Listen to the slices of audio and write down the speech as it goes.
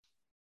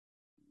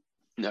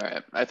All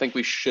right. I think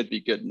we should be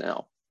good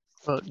now.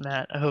 Vote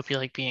Matt. I hope you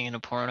like being in a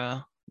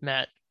porno.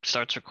 Matt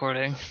starts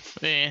recording.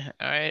 All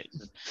right.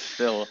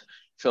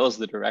 Phil's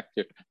the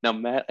director. Now,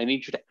 Matt, I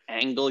need you to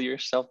angle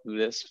yourself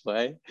this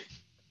way.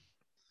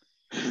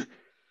 I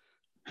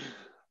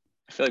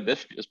feel like this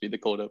should just be the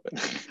cold open.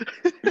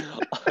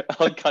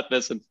 I'll cut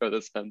this and throw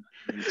this in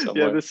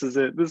somewhere. Yeah, this is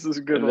it. This is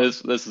a good one. one.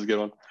 This is a good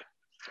one.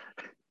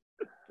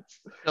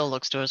 Phil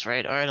looks to his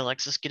right. All right,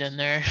 Alexis, get in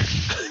there.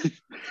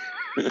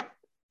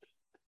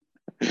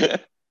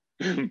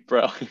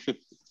 Bro.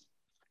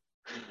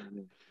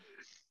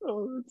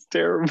 Oh, that's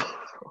terrible.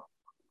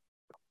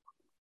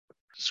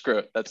 Screw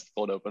it. That's the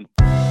cold open.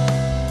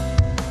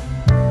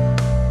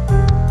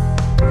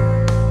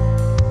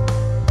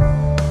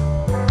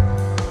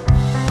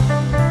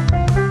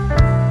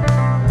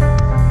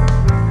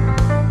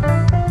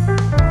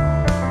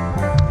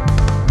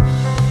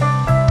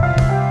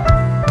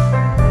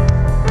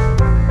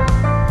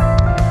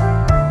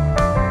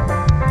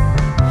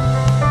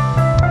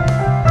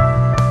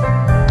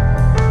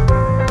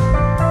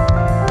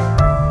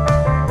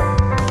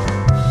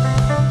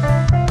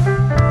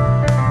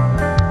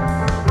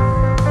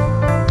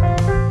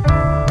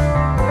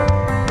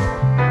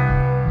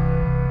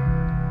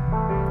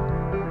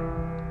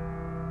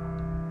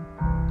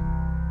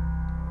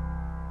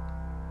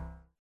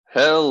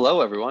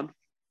 Hello, everyone.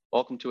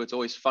 Welcome to It's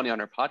Always Funny on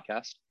our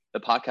podcast, the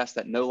podcast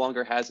that no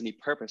longer has any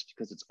purpose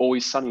because It's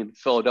Always Sunny in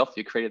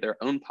Philadelphia created their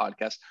own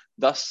podcast,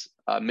 thus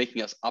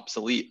making us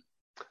obsolete.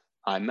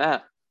 I'm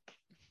Matt.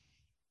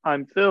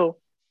 I'm Phil.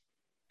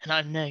 And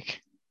I'm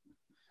Nick.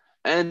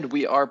 And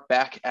we are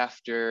back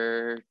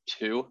after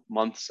 2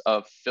 months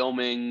of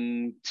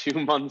filming,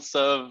 2 months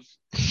of,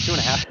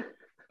 2.5,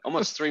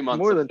 almost 3 months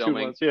More of than filming,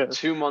 2 months, yeah.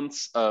 2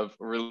 months of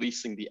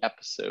releasing the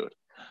episode.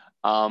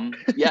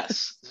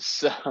 Yes,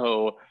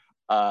 so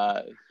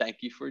thank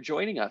you for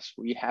joining us.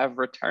 We have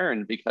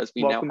returned because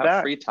we Welcome now have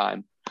back. free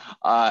time.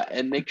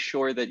 And make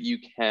sure that you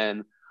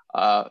can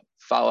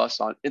follow us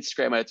on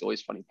Instagram at It's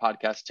Always Funny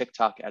Podcast,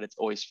 TikTok at It's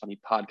Always Funny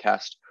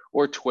Podcast,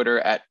 or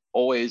Twitter at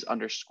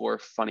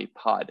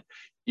always_funny_pod.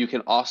 You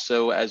can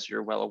also, as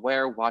you're well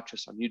aware, watch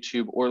us on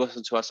YouTube or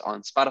listen to us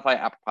on Spotify,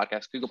 Apple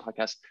Podcasts, Google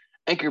Podcasts,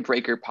 Anchor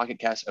Breaker, Pocket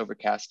Cast,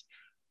 Overcast,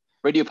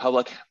 Radio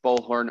Public,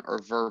 Bullhorn, or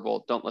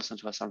Verbal. Don't listen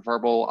to us on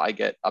Verbal. I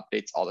get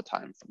updates all the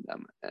time from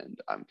them, and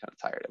I'm kind of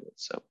tired of it.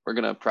 So we're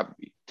going to probably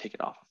be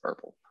taken off of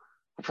Verbal.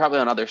 We're probably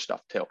on other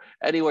stuff, too.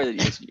 Anywhere that you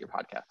listen to your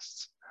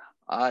podcasts.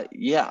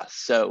 Yeah,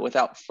 so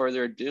without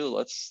further ado,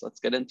 let's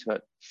get into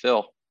it.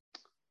 Phil,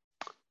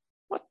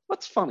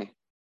 what's funny?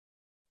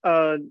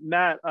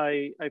 Matt,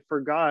 I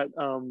forgot,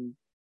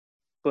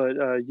 but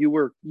you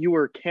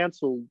were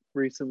canceled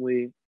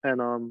recently,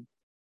 and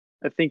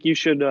I think you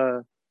should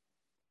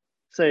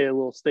say a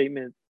little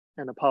statement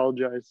and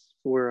apologize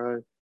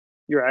for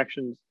your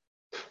actions.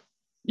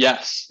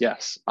 Yes.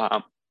 So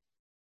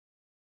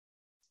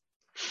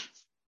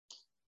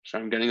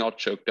I'm getting all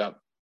choked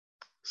up.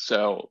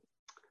 So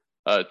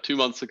 2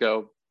 months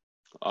ago,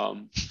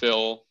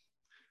 Phil,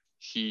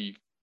 it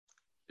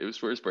was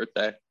for his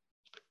birthday,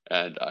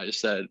 and I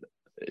said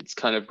it's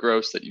kind of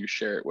gross that you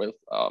share it with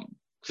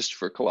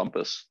Christopher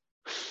Columbus.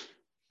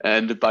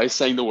 And by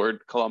saying the word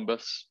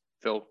Columbus,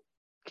 Phil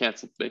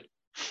canceled me.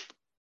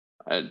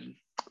 And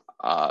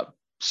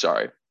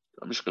sorry,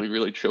 I'm just going to be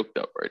really choked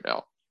up right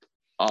now.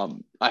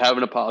 I have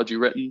an apology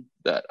written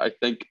that I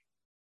think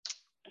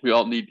we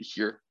all need to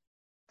hear.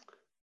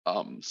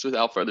 So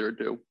without further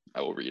ado,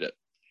 I will read it.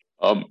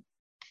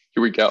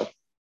 Here we go.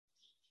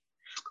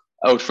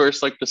 I would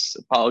first like to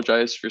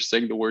apologize for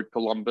saying the word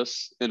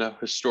Columbus in a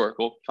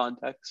historical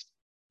context.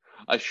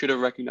 I should have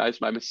recognized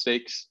my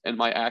mistakes, and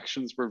my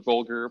actions were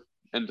vulgar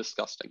and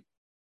disgusting.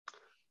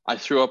 I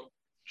threw up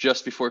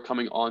just before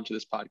coming on to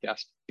this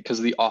podcast because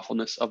of the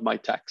awfulness of my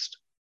text,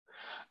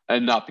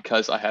 and not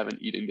because I have an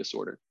eating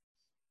disorder.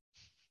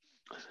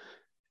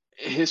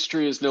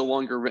 History is no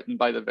longer written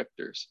by the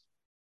victors.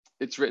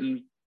 It's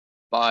written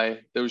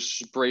by those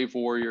brave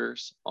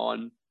warriors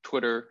on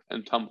Twitter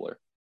and Tumblr.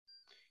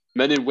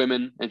 Men and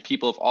women and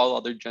people of all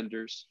other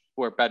genders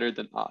who are better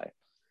than I,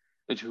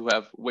 and who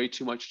have way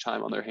too much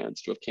time on their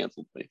hands to have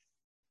canceled me.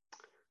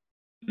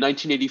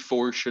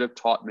 1984 should have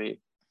taught me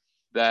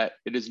that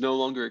it is no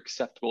longer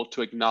acceptable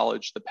to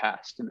acknowledge the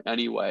past in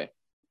any way,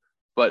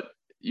 but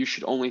you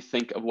should only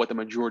think of what the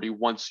majority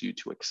wants you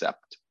to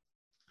accept.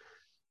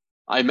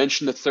 I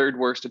mentioned the third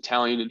worst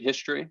Italian in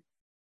history,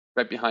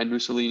 right behind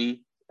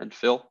Mussolini and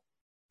Phil.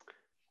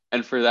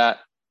 And for that,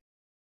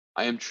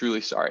 I am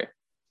truly sorry.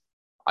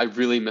 I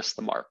really missed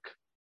the mark.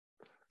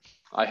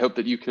 I hope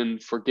that you can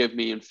forgive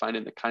me and find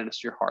in the kindness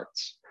of your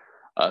hearts.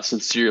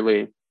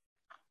 Sincerely,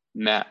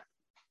 Matt,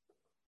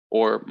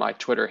 or my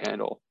Twitter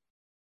handle,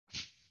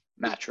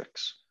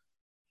 Matrix.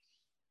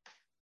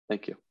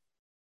 Thank you.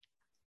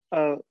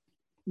 What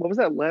was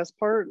that last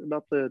part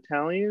about the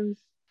Italians?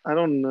 I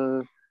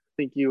don't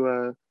think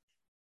you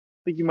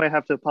might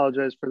have to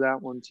apologize for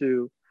that one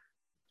too.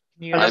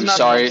 I'm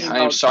sorry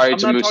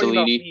to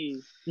Mussolini.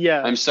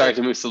 Yeah. I'm sorry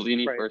to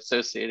Mussolini for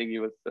associating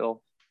you with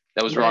Phil.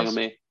 That was wrong of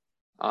me.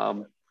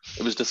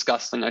 It was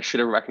disgusting. I should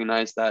have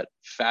recognized that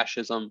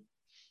fascism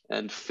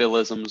and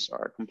Philisms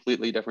are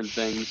completely different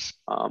things.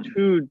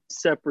 Two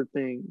separate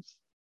things.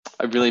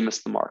 I really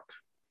missed the mark,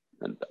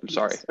 and I'm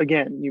sorry. Yes.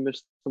 Again, you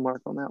missed the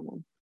mark on that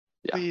one.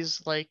 Yeah.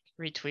 Please like,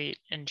 retweet,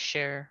 and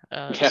share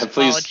Yeah, this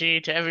please-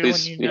 apology to everyone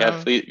Please, you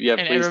know. please and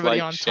everybody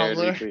like, on share, and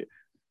Tumblr. retweet.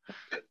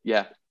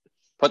 Yeah,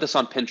 put this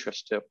on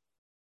Pinterest too.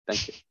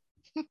 Thank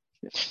you.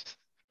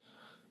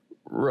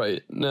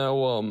 Right.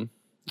 Now,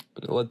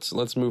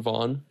 let's move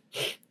on.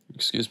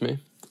 Excuse me.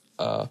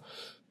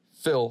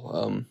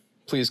 Phil,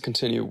 please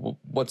continue.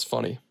 What's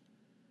funny?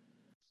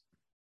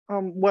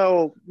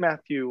 Well,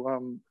 Matthew,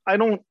 I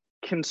don't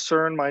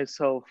concern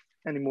myself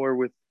anymore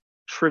with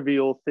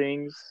trivial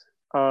things.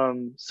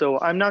 So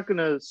I'm not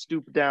gonna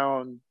stoop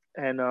down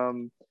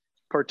and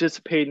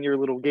participate in your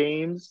little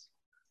games.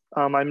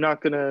 I'm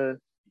not gonna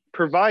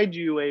provide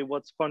you a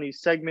what's funny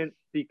segment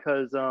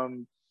because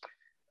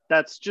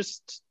that's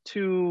just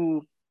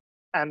too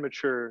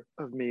amateur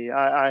of me.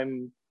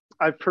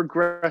 I've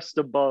progressed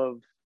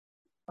above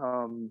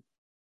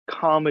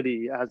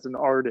comedy as an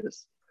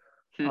artist.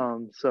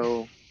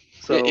 So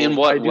In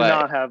what I do way?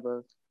 not have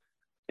a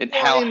And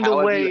Well, in the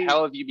way-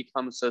 how have you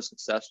become so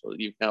successful that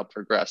you've now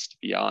progressed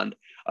beyond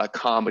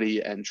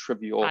comedy and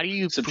trivial How do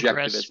you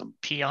progress subjectivism?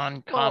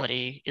 beyond Well-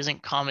 comedy?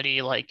 Isn't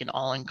comedy like an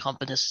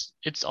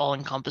it's all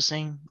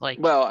encompassing? Like,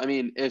 Well, I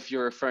mean, if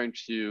you're referring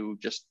to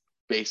just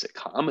basic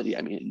comedy,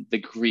 I mean, the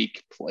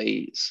Greek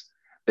plays,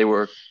 they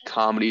were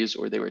comedies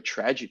or they were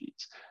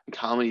tragedies. And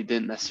comedy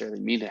didn't necessarily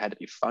mean it had to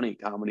be funny.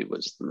 Comedy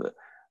was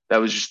that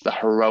was just the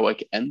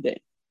heroic ending.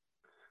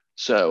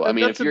 So, I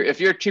mean, That's if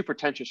you're too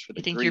pretentious for the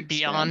you think Greeks,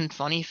 you're man, beyond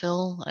funny,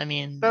 Phil? I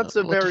mean, that's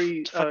a what the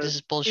very fuck is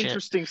this bullshit?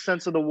 interesting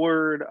sense of the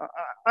word.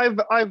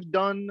 I've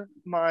done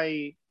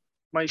my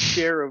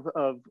share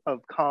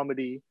of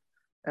comedy,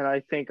 and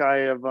I think I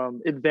have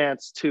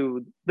advanced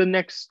to the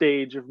next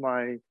stage of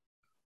my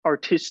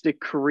artistic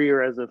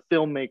career as a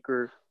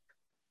filmmaker.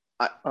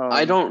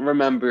 I don't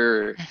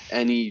remember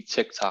any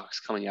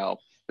TikToks coming out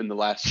in the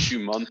last 2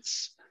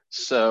 months,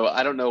 so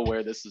I don't know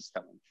where this is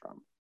coming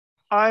from.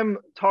 I'm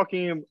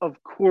talking,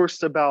 of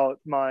course, about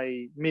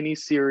my mini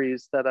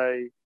series that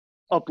I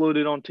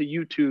uploaded onto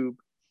YouTube.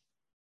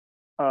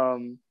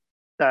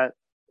 That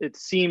it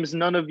seems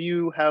none of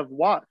you have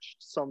watched.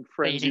 Some Wait, you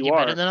friends think you you're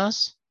are. better than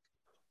us?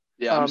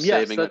 Yeah, I'm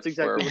Yes, saving that's it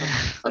exactly for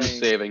what I'm saying.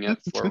 saving it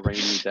for a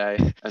rainy day,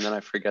 and then I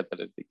forget that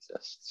it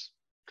exists.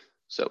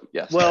 So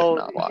yes, I have Well,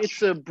 not watched.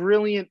 it's a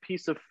brilliant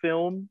piece of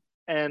film,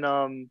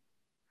 and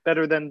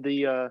better than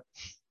the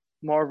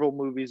Marvel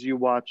movies you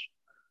watch.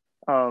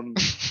 And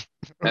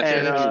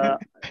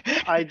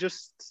I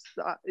just,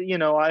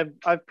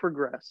 I've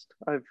progressed.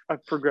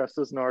 I've progressed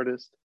as an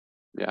artist.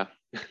 Yeah.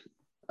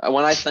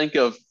 When I think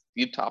of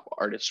the top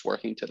artists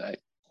working today,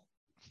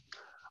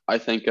 I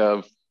think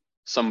of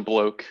some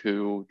bloke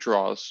who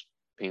draws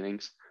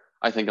paintings.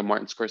 I think of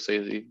Martin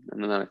Scorsese,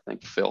 and then I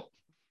think Phil.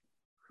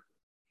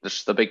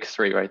 Just the big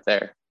three right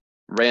there.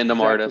 Random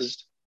Exactly.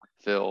 artist,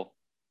 Phil,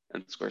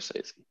 and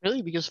Scorsese.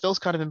 Really? Because Phil's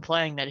kind of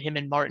implying that him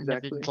and Martin have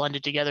Exactly. been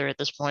blended together at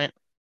this point.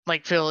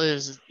 Like, Phil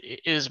is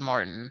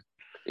Martin.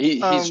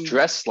 He's Um,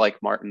 dressed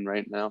like Martin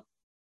right now.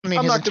 I mean,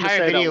 I'm his not gonna entire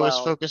say it out video was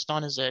loud. focused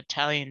on his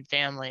Italian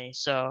family.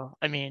 So,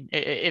 I mean,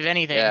 if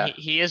anything, Yeah.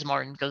 he is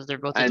Martin because they're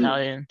both And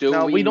Italian. do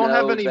No, we don't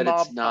have know any that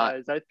mob it's not?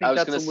 ties. I think I was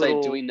that's gonna a say,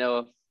 little. do we know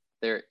if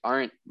there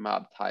aren't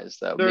mob ties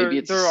though? There- Maybe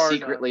it's there are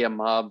secretly a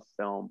mob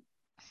film,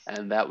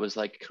 and that was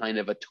like kind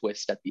of a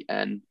twist at the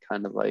end,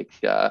 kind of like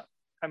I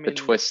the mean,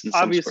 twist in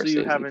some obviously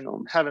you Scorsese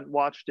films. haven't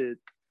watched it.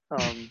 Yeah,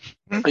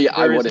 I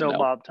There is wouldn't no know.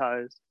 mob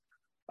ties.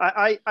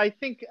 I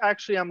think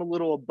actually I'm a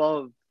little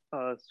above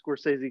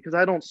Scorsese because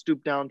I don't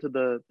stoop down to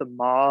the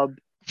mob,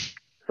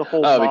 the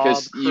whole Oh, mob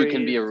because you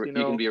can be craze, you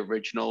can be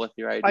original with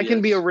your ideas. I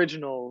can be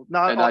original,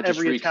 not and all, not just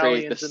every recreate the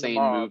Italian's in the same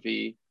mob.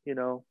 movie.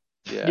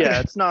 Yeah,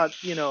 it's not.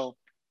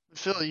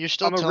 Phil, you're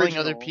still I'm telling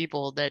other original.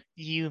 people that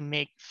you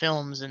make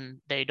films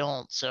and they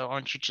don't. So,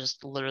 aren't you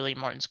just literally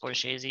Martin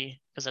Scorsese?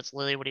 Because that's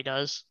literally what he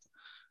does.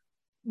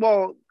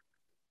 Well,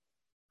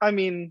 I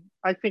mean,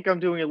 I think I'm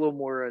doing it a little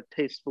more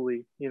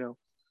tastefully.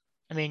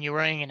 I mean, you're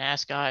wearing an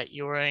ascot,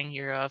 you're wearing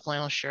your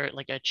flannel shirt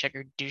like a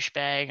checkered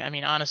douchebag. I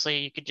mean, honestly,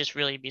 you could just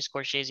really be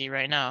Scorsese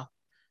right now.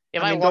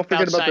 If I don't walked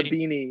forget about outside, the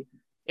beanie.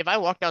 if I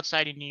walked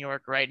outside in New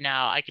York right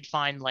now, I could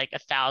find like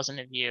 1,000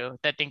 of you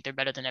that think they're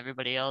better than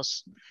everybody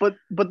else. But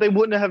they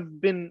wouldn't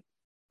have been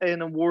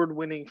an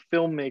award-winning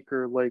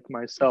filmmaker like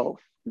myself.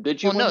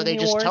 Did you? Well, win no, they any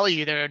just tell awards?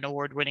 you they're an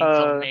award-winning Uh,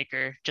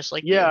 filmmaker, just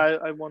like Yeah, you.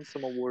 I won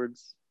some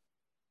awards.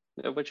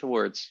 Which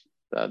awards?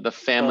 The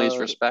family's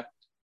respect.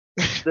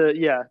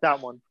 That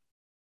one.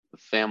 The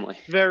family.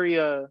 Very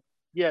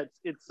yeah,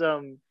 it's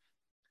a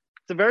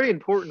very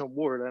important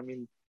award. I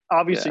mean,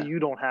 obviously Yeah. you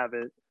don't have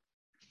it.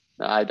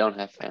 No, I don't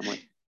have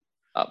family,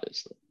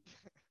 obviously.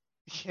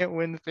 You can't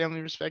win the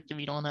family respect if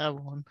you don't have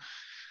one.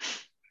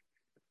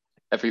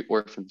 Every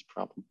orphan's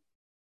problem.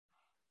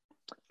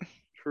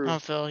 True. Oh,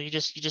 Phil, you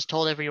just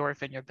told every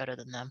orphan you're better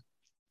than them.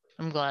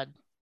 I'm glad.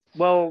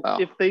 Well, Wow.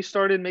 if they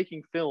started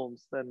making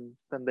films, then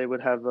they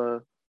would have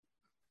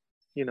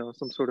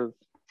some sort of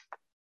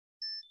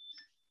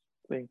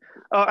thing.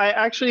 I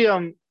actually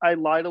I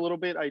lied a little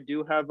bit. I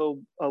do have a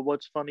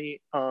what's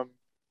funny.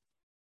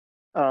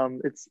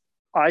 It's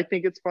I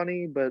think it's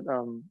funny, but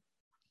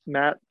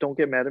Matt, don't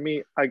get mad at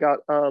me. I got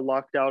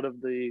locked out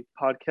of the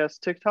podcast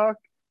TikTok.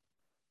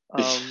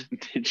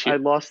 Did you? I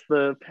lost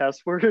the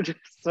password,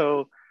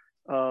 so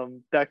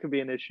that could be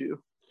an issue.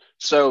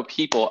 So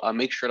people,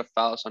 make sure to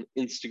follow us on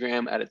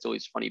Instagram at It's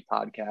Always Funny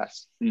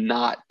Podcast,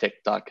 not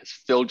TikTok, because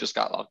Phil just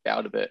got locked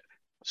out of it.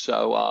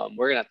 So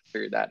we're gonna have to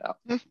figure that out.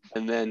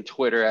 And then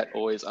Twitter at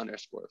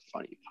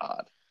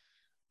always_funny_pod.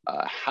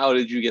 How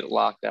did you get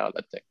locked out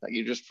of TikTok?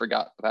 You just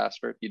forgot the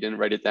password. You didn't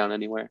write it down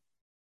anywhere.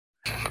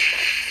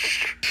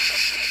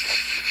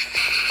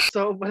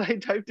 So when I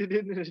typed it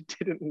in, it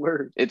didn't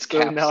work. It's So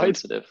cap now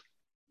sensitive.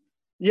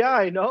 Yeah,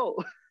 I know.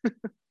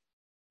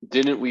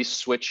 Didn't we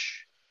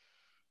switch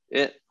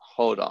it?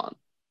 Hold on.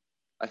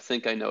 I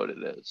think I know what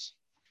it is.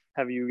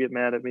 Have you get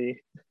mad at me?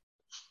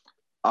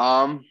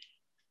 I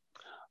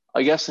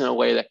guess in a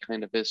way that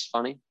kind of is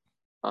funny.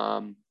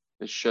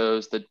 It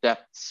shows the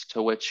depths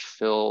to which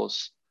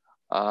Phil's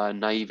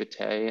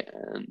naivete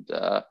and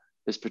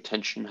his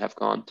pretension have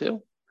gone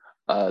to.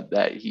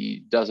 That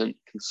he doesn't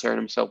concern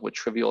himself with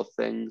trivial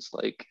things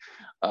like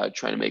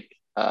trying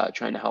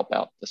to help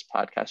out this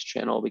podcast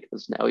channel,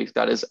 because now he's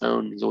got his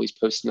own. He's always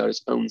posting about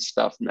his own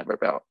stuff, never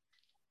about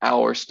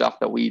our stuff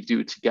that we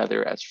do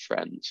together as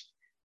friends.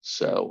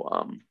 So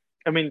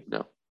I mean,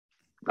 no,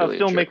 a really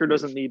filmmaker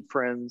doesn't need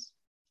friends.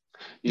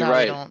 You're No,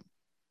 right. they don't.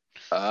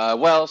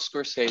 Well,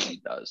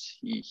 Scorsese does.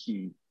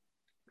 He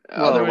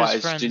Well,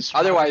 otherwise friends,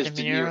 otherwise Robert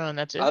De De Niro, Niro, and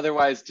that's it.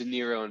 otherwise De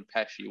Niro and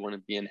Pesci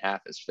wouldn't be in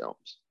half his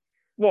films.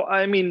 Well,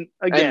 I mean,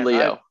 And again,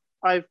 Leo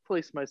I've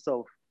placed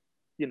myself,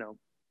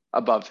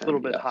 above him, a little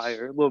bit yes.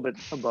 higher, a little bit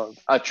above.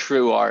 A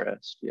true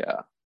artist,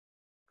 yeah.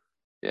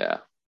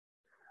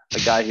 A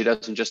guy who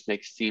doesn't just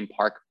make theme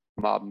park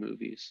mob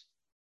movies.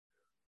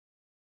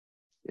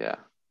 Yeah.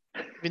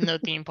 Even though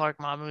theme park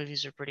mob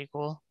movies are pretty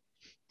cool.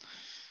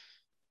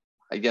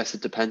 I guess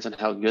it depends on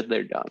how good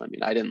they're done. I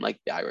mean, I didn't like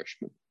The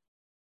Irishman.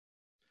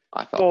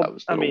 I thought Well, that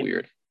was a little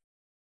weird.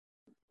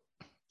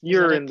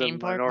 You're that a in the theme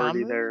park mob minority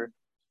movie? there.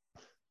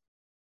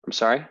 I'm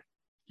sorry?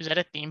 Is that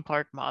a theme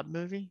park mob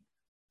movie?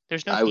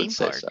 There's no I theme would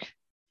say park. so.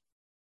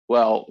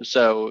 Well,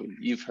 so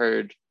you've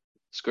heard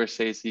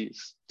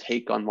Scorsese's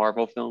take on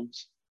Marvel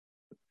films?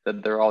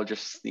 That they're all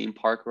just theme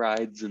park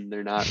rides and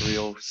they're not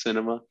real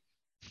cinema?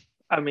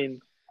 I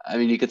mean,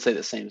 you could say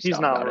the same He's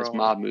stuff not about his wrong.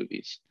 mob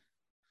movies.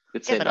 You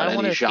could say Yeah, but about I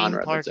want any a theme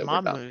genre park that's ever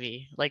mob done.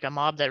 movie, like a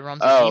mob that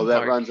runs a Oh, theme that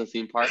park. runs a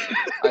theme park?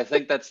 I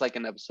think that's like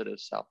an episode of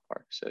South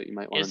Park, so you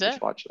might want Is to just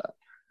that? watch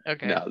that.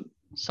 Okay. No,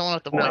 Someone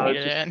have to no, point me to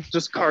it's that.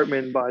 just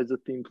Cartman buys a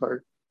theme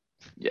park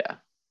yeah,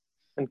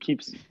 and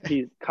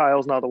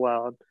Kyle's not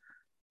allowed.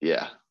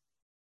 yeah.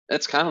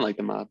 It's kind of like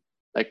the mob,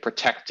 like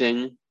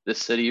protecting the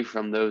city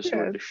from those who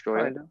Yeah, would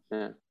destroy it.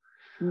 kinda.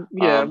 Yeah,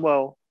 Yeah,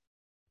 well,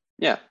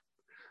 yeah.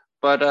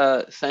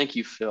 But thank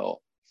you,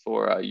 Phil,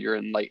 for your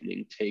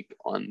enlightening take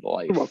on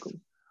life. you're welcome.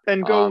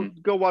 And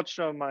go watch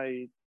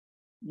my.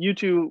 You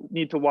two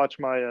need to watch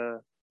my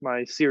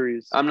my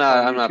series. I'm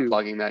on not YouTube.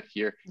 plugging that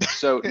here.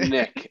 So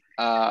Nick,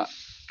 how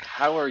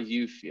are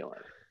you feeling?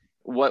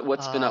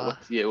 What's been up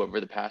with you over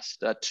the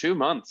past 2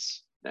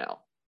 months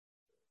now?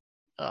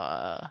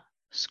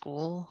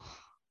 School.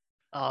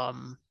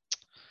 Yeah,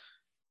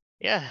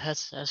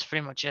 that's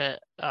pretty much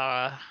it.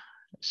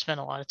 Spent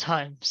a lot of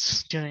time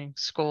doing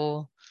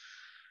school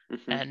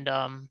Mhm.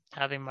 and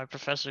having my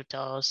professor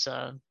tell us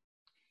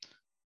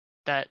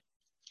that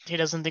he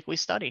doesn't think we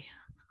study.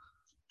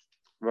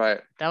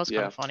 Right. That was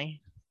kind Yeah. of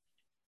funny.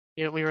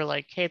 Yeah, we were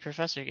like, "Hey,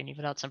 professor, can you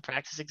put out some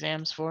practice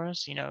exams for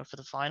us, for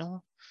the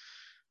final?"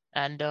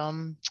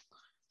 And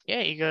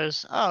yeah, he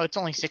goes, "Oh, it's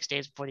only 6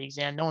 days before the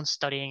exam. No one's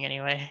studying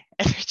anyway."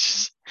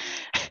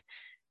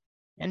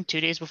 And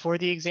 2 days before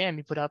the exam,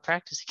 he put out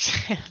practice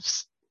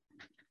exams,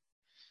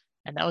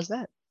 and that was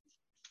that.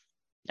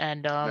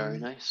 And Very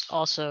nice.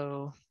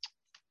 also,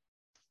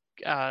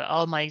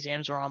 all of my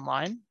exams were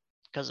online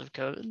because of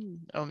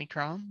COVID,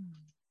 Omicron,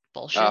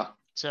 bullshit. Ah,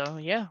 So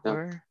yeah, Yeah.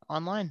 we're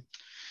online.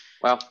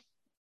 wow.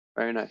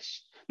 Very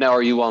nice. Now,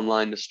 are you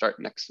online to start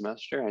next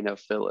semester? I know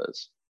Phil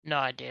is. No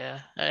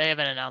idea. I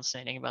haven't announced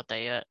anything about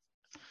that yet.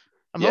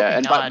 I'm Yeah, hoping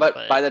and not,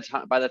 but by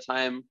the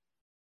time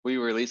we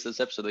release this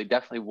episode, they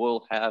definitely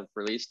will have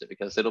released it,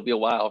 because it'll be a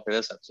while for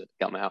this episode to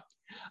come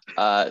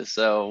out.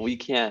 So we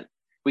can't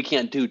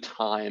do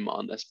time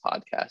on this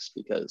podcast,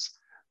 because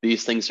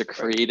these things are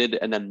created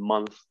and then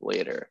month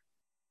later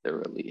they're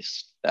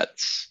released. That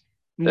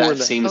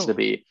seems to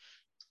be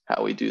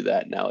how we do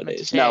that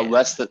nowadays. say, No,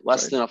 less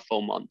than a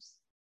full month.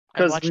 I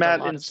because watched a Matt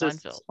lot of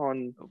insists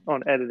Seinfeld.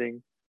 on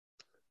editing,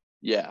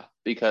 Yeah,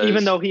 because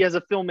even though he has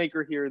a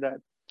filmmaker here that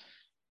is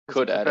a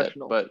could edit,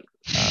 professional. but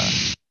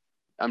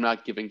I'm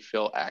not giving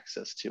Phil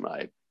access to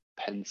my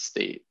Penn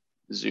State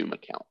Zoom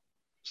account.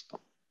 So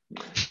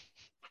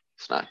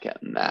it's not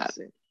getting that.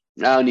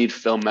 I don't need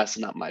Phil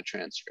messing up my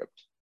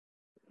transcript.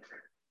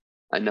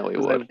 I know he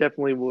 'Cause I would.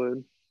 definitely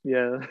would.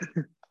 Yeah.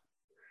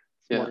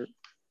 Yeah.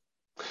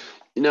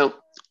 Smart.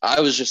 I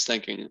was just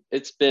thinking,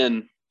 it's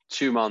been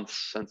 2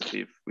 months since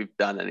we've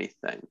done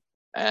anything,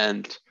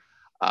 and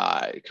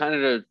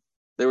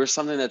there was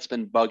something that's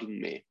been bugging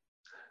me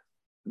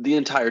the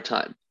entire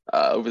time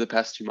over the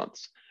past 2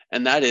 months,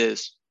 and that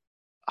is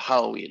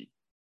Halloween.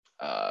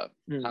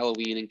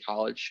 Halloween in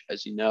college,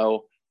 as you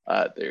know,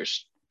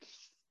 there's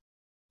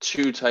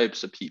three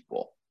types of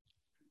people: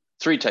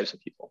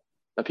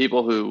 the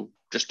people who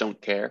just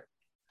don't care,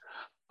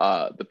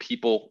 the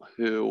people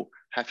who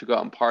have to go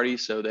out and party,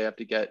 so they have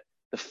to get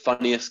the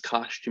funniest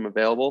costume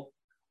available,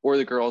 or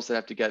the girls that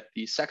have to get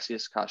the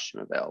sexiest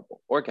costume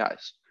available, or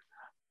guys.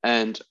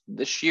 And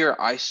this year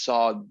I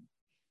saw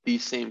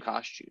these same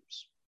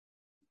costumes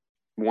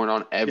worn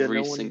on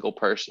every single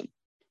person.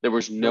 There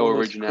was no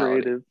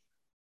originality. Creative.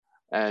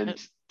 And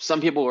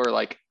some people were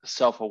like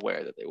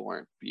self-aware that they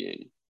weren't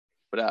being,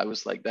 but I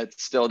was like, that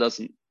still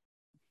doesn't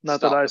Not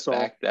stop that I the saw.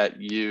 fact that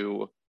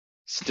you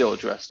still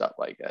dressed up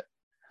like it.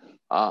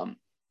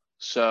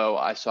 So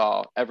I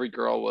saw every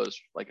girl was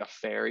like a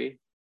fairy.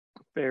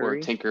 Or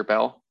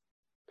Tinkerbell.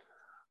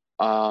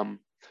 I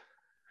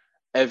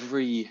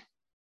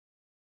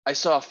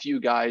saw a few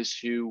guys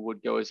who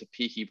would go as a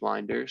Peaky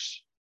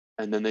Blinders,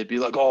 and then they'd be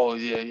like, "Oh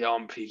yeah,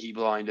 I'm Peaky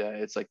Blinder."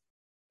 It's like,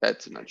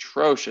 that's an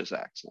atrocious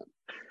accent.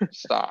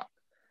 Stop.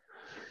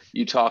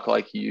 You talk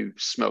like you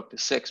smoked a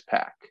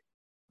 6-pack.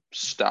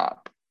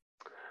 Stop.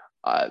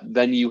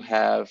 Then you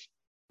have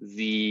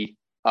the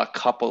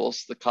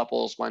couples. The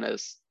couples went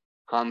as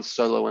Han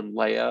Solo and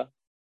Leia,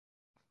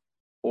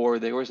 or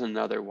there was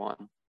another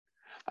one.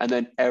 And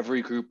then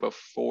every group of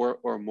 4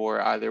 or more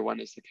either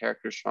went as the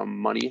characters from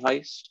Money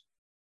Heist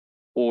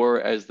or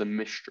as the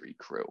mystery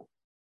crew.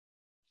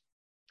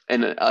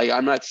 And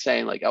I'm not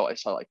saying like, oh, I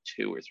saw like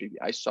 2 or 3.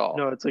 I saw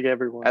it's like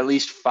everyone. At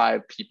least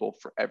 5 people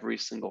for every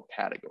single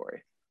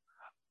category.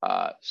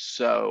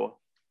 So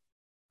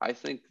I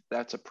think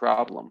that's a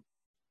problem.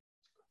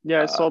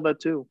 Yeah, I saw that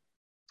too.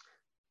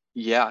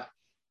 Yeah.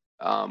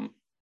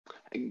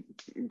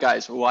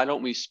 Guys, why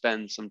don't we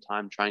spend some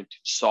time trying to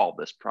solve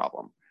this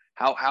problem?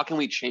 How can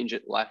we change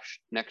it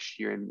next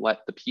year and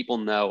let the people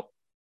know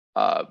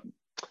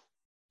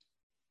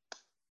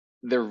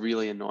they're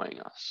really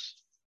annoying us?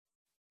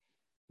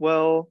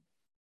 Well,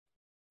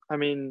 I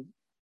mean,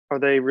 are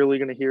they really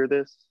going to hear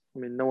this? I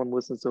mean, no one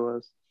listens to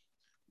us.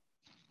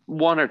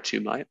 1 or 2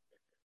 might.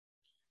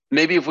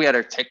 Maybe if we had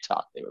our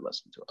TikTok, they would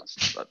listen to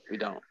us, but we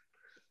don't.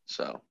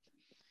 So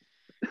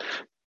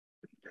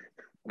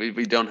we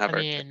don't have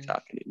our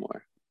TikTok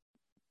anymore.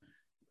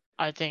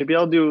 I think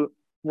maybe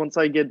once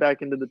I get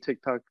back into the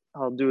TikTok,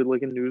 I'll do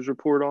like a news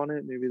report on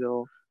it. Maybe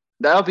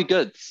that'll be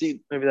good.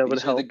 See, maybe that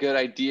would help. The good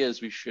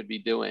ideas we should be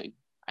doing.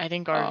 I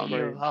think our view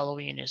of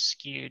Halloween is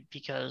skewed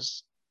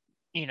because,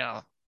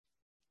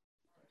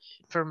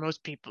 for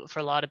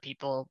a lot of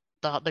people,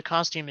 the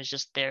costume is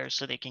just there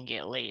so they can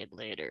get laid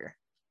later.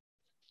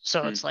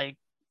 So it's like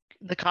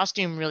the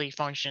costume really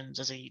functions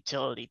as a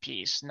utility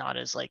piece, not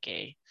as like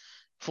a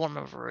form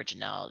of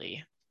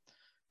originality.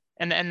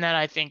 And that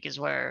I think is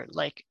where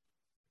like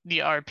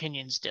our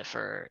opinions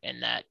differ in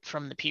that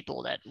from the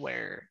people that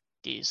wear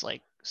these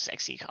like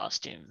sexy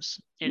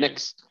costumes. Nick,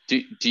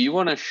 do you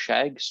want to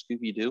shag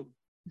Scooby-Doo?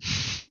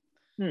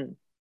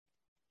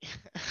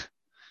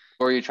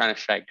 Or are you trying to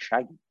shag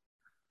Shaggy?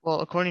 Well,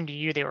 according to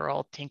you, they were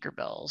all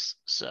Tinkerbells.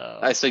 So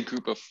I said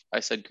group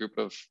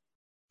of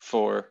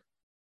 4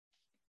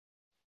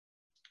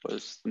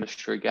 was the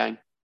mystery gang.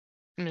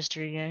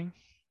 Mystery gang.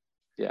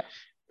 Yeah.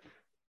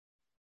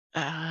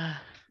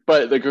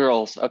 But the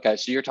girls. Okay,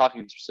 so you're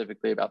talking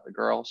specifically about the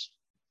girls.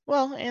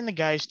 Well, and the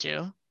guys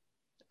too.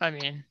 I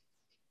mean,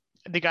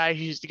 the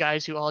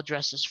guys who all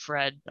dress as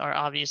Fred are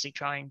obviously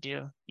trying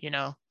to,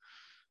 Yeah,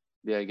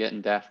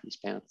 getting Daphne's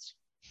pants.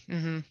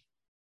 Mm-hmm.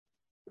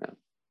 Yeah.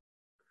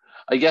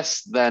 I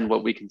guess then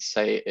what we can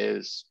say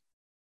is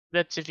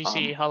that's if you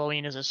see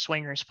Halloween as a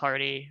swingers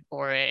party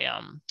or a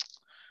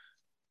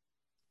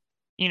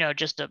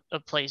just a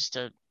place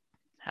to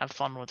have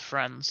fun with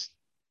friends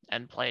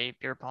and play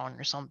beer pong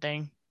or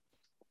something.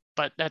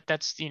 But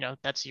that's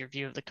your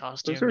view of the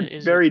costume. Those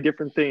are very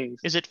different things.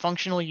 Is it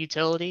functional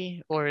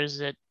utility or is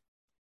it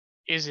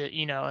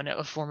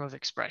a form of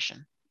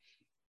expression?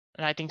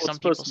 And I think some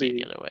people see it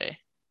the other way.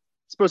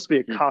 It's supposed to be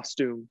a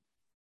costume,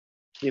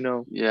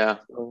 Yeah,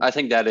 so. I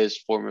think that is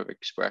form of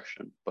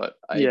expression, but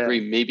I agree.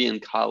 Maybe in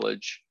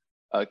college,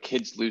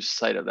 kids lose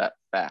sight of that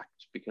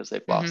fact because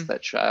they've lost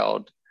that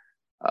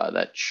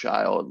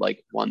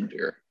childlike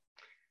wonder,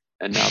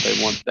 and now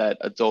they want that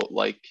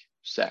adult-like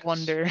sex.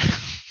 Wonder.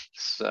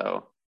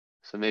 So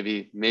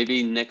maybe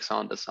Nick's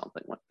onto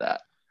something with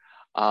that.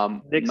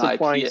 Nick's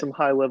applying some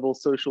high-level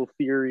social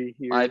theory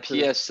here. My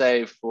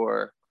PSA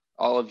for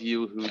all of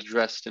you who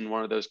dressed in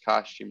one of those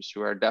costumes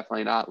who are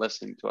definitely not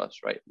listening to us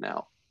right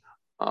now.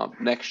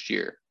 Next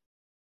year,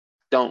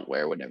 don't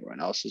wear what everyone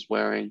else is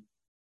wearing.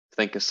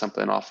 Think of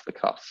something off the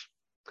cuff.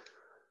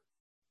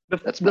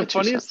 The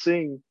funniest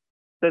thing,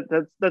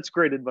 that's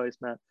great advice,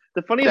 Matt.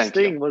 The funniest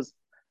thing was,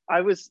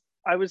 I was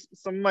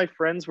some of my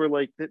friends were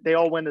like, they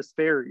all went as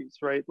fairies,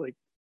 right? Like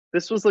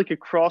this was like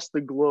across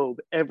the globe.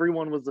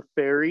 Everyone was a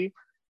fairy.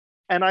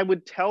 And I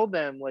would tell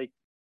them like,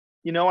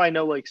 I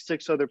know like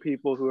 6 other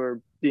people who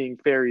are being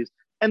fairies,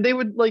 and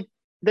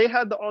they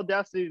had the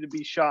audacity to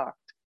be shocked.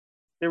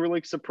 They were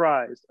like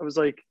surprised. I was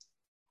like,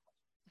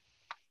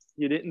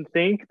 you didn't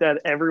think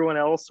that everyone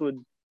else would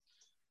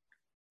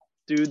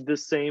do the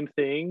same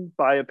thing,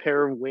 buy a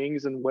pair of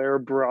wings and wear a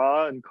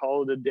bra and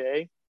call it a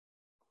day?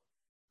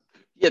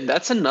 Yeah,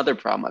 that's another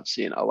problem I've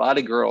seen. A lot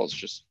of girls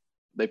just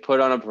they put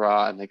on a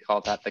bra and they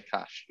call that the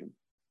costume.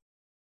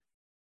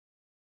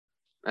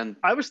 And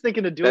I was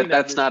thinking of doing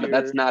that's that.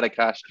 that's not a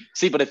costume.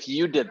 See, but if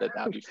you did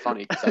that'd be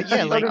funny because I've Yeah,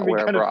 seen like- you That'd not be wear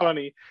a kind of bra.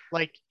 funny.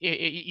 Like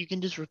you can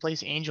just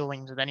replace angel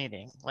wings with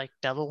anything, like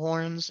devil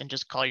horns, and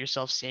just call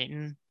yourself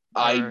Satan.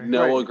 I or-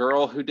 know a Right.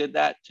 girl who did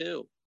that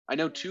too. I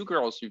know 2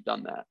 girls who've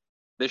done that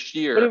this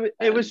year. But it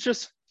and was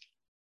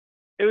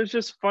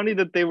just funny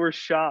that they were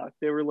shocked.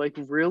 They were like,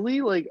 really?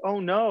 Like, oh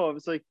no. I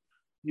was like,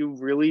 you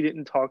really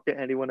didn't talk to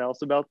anyone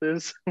else about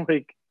this?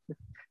 Like,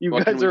 you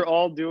What can guys we- are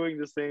all doing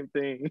the same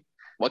thing.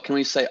 what can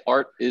we say?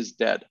 Art is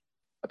dead,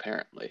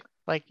 apparently.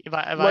 Like if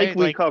I Like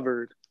we like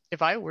covered.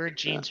 if I wear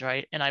jeans,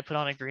 right, and I put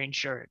on a green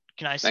shirt,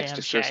 can I say Next I'm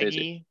to Scorsese.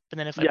 Shaggy? But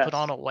then if I Yes. put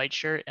on a white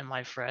shirt, am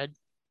I Fred?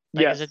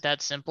 Like, Yes. is it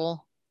that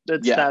simple?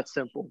 That's Yeah. that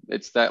simple.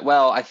 It's that.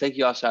 Well, I think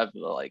you also have the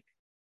like.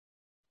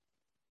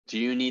 Do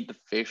you need the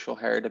facial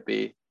hair to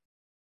be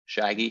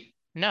Shaggy?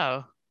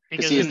 No,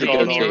 because he has the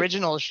in the goatee.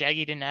 original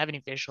Shaggy didn't have any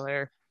facial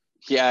hair.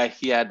 Yeah,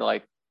 he had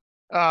like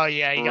Oh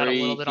yeah, you got a 3.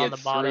 little bit he on had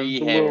the bottom. 3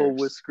 The little hairs.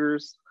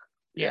 whiskers.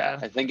 Yeah, Yeah.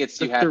 I think it's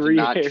The you have to 3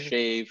 not hairs.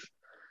 shave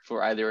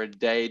for either a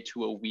day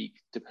to a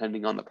week,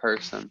 depending on the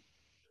person.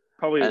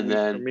 Probably a And week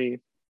for then- me.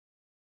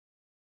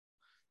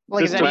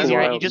 Like, is This that took a easier?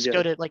 while You to just get go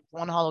it. to like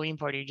one Halloween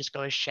party, you just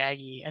go as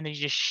Shaggy, and then you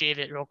just shave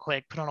it real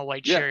quick, put on a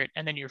white Yeah. shirt,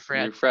 and then you're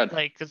Fred. You're Fred.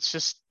 Like it's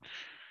just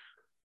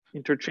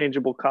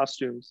Interchangeable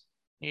costumes.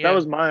 yeah. That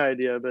was my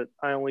idea, but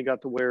I only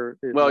got to wear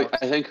it. Well, once.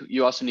 I think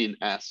you also need an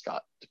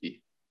ascot to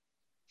be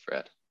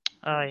Fred.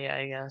 Oh yeah,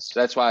 I guess. So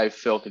that's why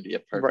Phil could be a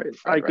perfect right.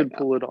 Fred I right could now.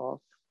 pull it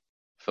off.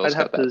 Phil's I'd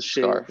have got to that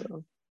shave scarf.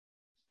 though.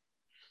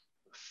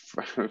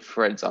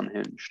 Fred's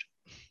unhinged.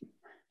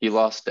 He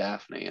lost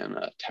Daphne in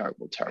a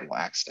terrible, terrible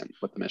accident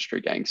with the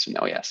mystery gang. So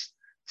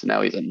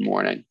now he's in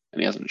mourning and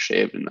he hasn't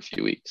shaved in a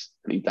few weeks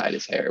and he dyed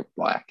his hair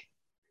black.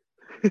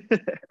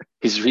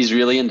 He's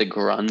really into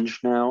grunge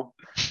now.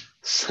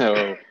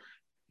 So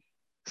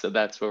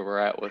that's where we're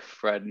at with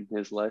Fred in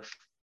his life.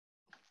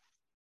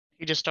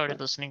 You just started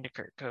listening to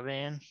Kurt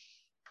Cobain.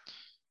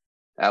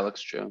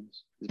 Alex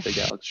Jones. He's a big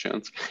Alex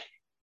Jones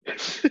guy.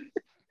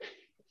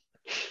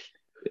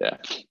 Yeah.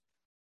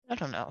 I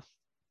don't know.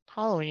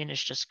 Halloween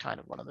is just kind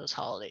of one of those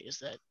holidays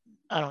that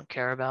I don't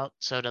care about,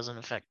 so it doesn't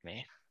affect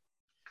me.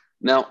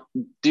 Now,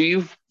 do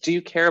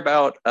you care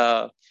about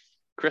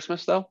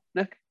Christmas though,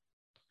 Nick?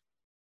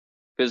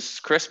 Because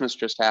Christmas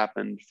just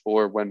happened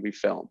for when we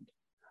filmed.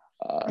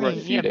 I a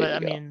mean, few yeah, days but I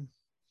ago. mean,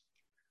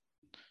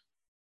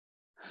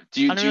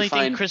 do you I don't really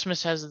find think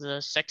Christmas has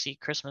the sexy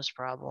Christmas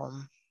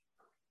problem.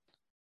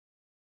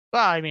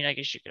 Well, I mean, I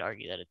guess you could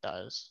argue that it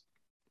does.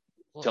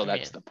 Well, so I mean,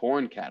 that's the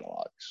porn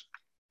catalogs?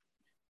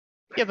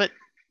 yeah, but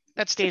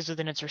that stays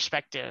within its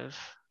respective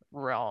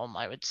realm,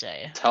 I would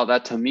say. Tell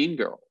that to Mean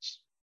Girls.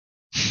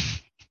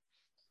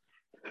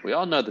 We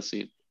all know the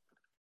scene.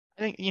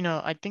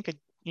 I think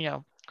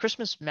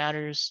Christmas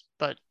matters,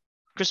 but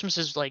Christmas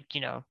is like,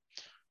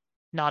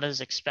 not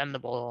as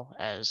expendable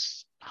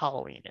as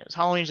Halloween is.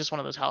 Halloween is just one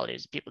of those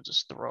holidays that people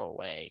just throw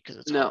away because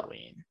it's No.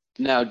 Halloween.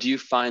 Now, do you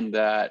find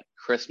that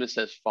Christmas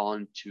has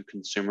fallen to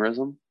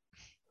consumerism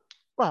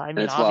Well, I and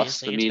mean, it's lost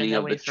obviously, the it's been meaning that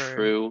of way the for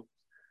true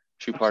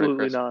part of Absolutely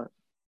Christmas? not.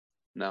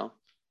 No.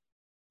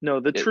 No,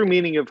 the Yeah. true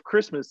meaning of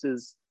Christmas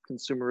is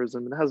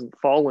consumerism. It hasn't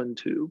fallen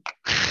to.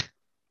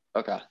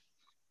 Okay.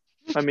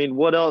 I mean,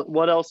 what else?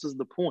 What else is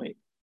the point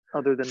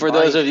other than For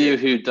those buying of you shit?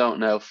 who don't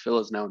know, Phil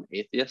is now an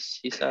atheist,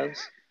 he says.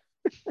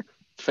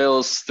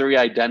 Phil's 3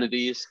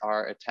 identities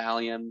are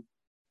Italian.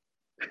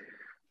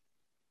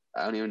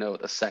 I don't even know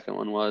what the second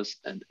one was,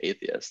 and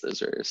atheist.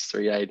 Those are his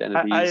 3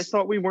 identities. I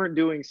thought we weren't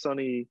doing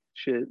sunny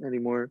shit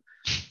anymore.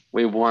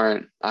 We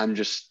weren't. I'm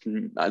just.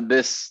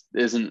 This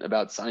isn't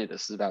about Sunny.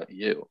 This is about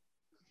you.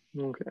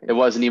 Okay. It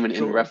wasn't even in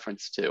Sure.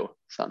 reference to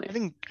Sunny. I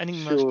think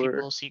most Sure.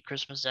 people see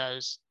Christmas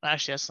as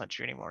actually that's not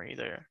true anymore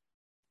either.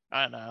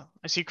 I don't know.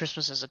 I see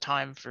Christmas as a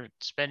time for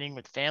spending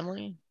with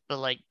family, but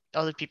like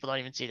other people don't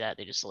even see that.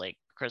 They just like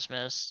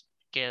Christmas,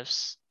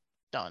 gifts,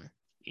 done.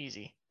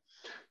 Easy.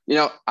 You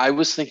know, I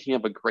was thinking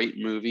of a great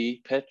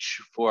movie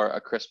pitch for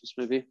a Christmas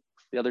movie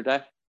the other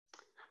day.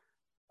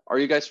 Are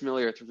you guys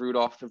familiar with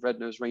Rudolph the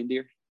Red-Nosed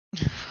Reindeer?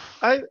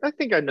 I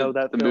think I know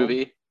that the film.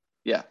 movie.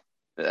 Yeah,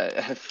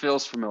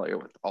 Phil's familiar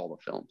with all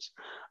the films.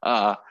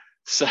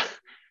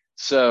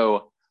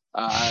 So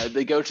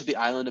they go to the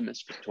island of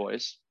misfit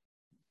toys,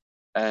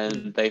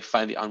 and they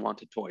find the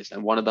unwanted toys,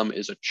 and one of them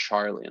is a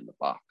Charlie in the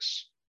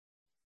box.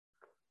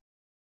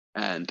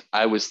 And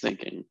I was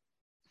thinking,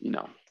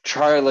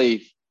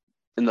 Charlie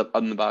in the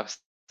box.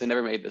 They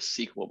never made the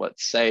sequel, but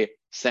say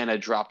Santa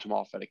dropped him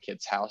off at a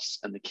kid's house,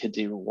 and the kid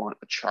didn't even want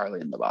a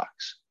Charlie in the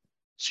box,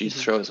 so he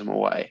throws him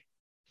away.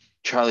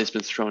 Charlie's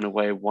been thrown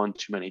away one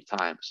too many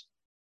times.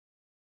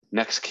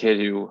 next kid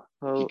who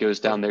Oh, he goes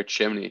down their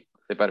chimney,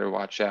 they better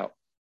watch out.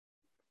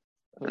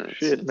 oh, And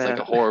shit, it's man. like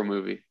a horror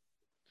movie.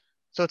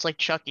 So it's like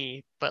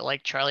Chucky, but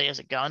like Charlie has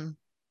a gun,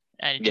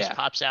 and it just Yeah.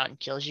 pops out and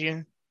kills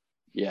you.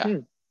 Yeah. Hmm.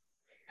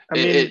 I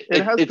mean,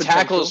 it has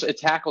potential. It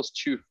tackles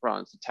two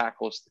fronts. It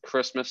tackles the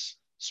Christmas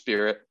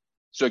spirit,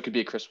 so it could be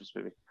a Christmas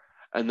movie,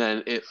 and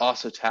then it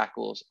also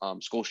tackles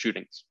school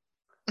shootings.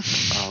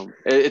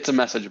 It's a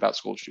message about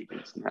school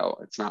shootings and how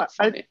it's not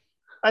funny.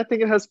 I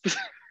think it has.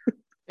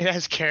 It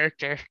has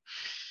character.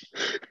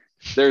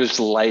 There's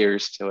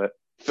layers to it.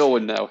 Phil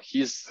would know.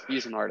 He's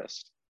an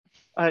artist.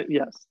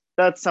 Yes,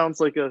 that sounds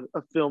like a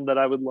film that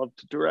I would love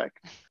to direct.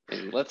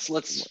 Hey, let's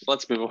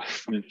move away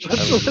from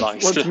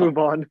Let's move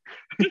on.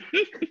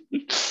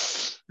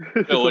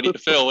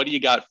 Phil, what do you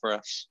got for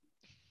us?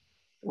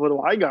 What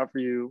do I got for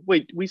you?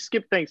 Wait, we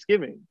skipped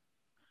Thanksgiving.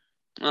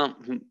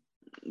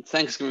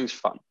 Thanksgiving's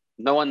fun.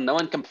 No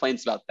one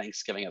complains about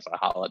Thanksgiving as a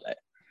holiday.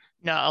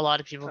 No, a lot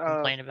of people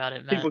complain about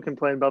it, Matt. People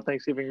complain about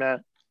Thanksgiving,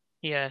 Matt.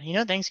 Yeah,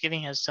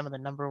 Thanksgiving has some of the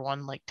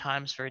 #1 like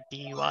times for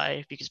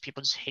DUI because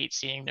people just hate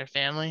seeing their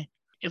family.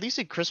 At least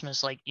at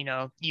Christmas, like,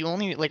 you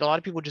only like a lot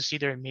of people just see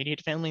their immediate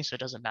family, so it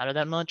doesn't matter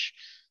that much.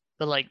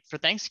 But like for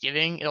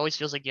Thanksgiving, it always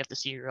feels like you have to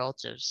see your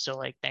relatives. So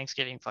like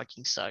Thanksgiving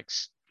fucking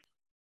sucks,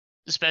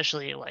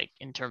 especially like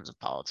in terms of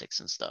politics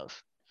and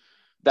stuff.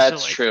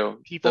 That's So, like,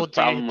 true. People The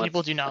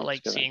do not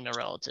like Thanksgiving. seeing their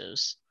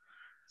relatives.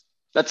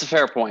 That's a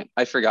fair point.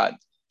 I forgot.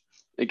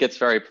 It gets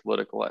very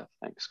political at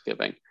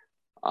Thanksgiving.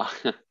 I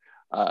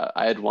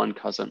had one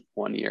cousin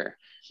one year.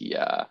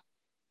 I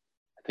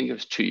think it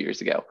was 2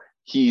 years ago.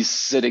 He's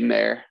sitting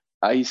there.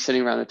 He's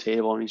sitting around the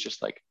table and he's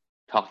just like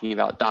talking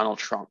about Donald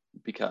Trump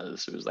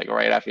because it was like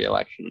right after the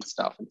election and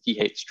stuff, and he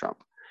hates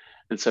Trump.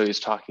 And so he's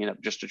talking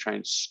up just to try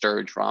and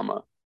stir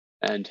drama.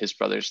 And his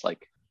brother's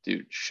like,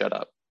 "Dude, shut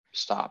up,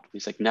 stop."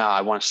 He's like, "No,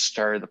 I want to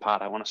stir the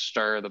pot. I want to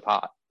stir the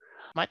pot."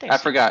 My I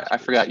forgot.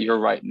 Thanksgiving You're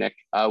right, Nick.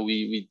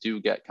 We do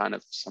get kind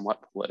of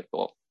somewhat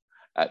political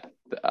at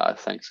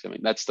Thanksgiving.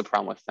 That's the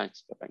problem with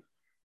Thanksgiving.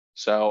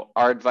 So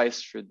our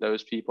advice for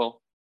those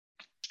people: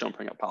 just don't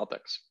bring up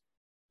politics.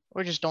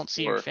 or just don't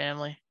see your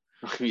family.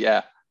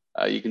 Yeah,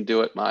 you can do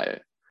what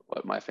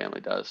my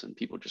family does, and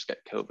people just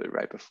get COVID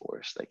right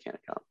before, so they can't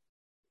come.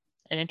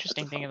 An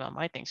interesting thing about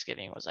my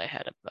Thanksgiving was I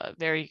had a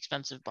very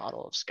expensive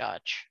bottle of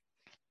scotch.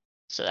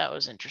 So that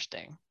was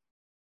interesting.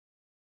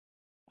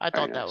 I Very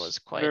thought that nice. was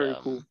quite Very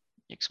cool. Very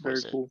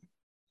exquisite. cool.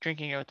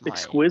 Drinking it with my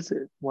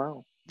Exquisite.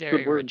 Wow. very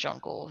Good word. rich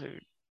uncle who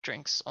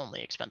drinks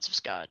only expensive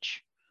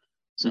scotch.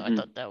 So I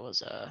thought that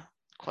was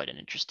quite an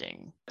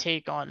interesting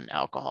take on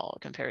alcohol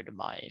compared to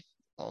my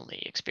only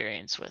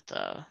experience with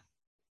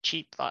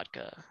cheap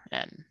vodka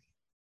and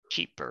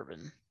cheap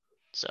bourbon.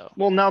 So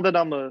Well, now that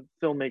I'm a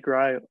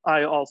filmmaker,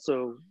 I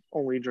also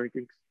only drink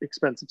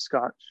expensive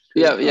scotch.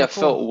 Yeah.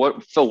 cool.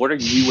 Phil, what are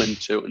you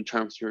into in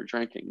terms of your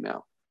drinking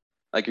now?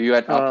 Like, are you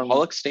at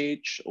alcoholic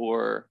stage,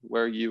 or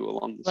where are you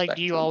along the like, spectrum?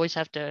 do you always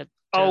have to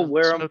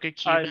where smoke a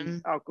Cuban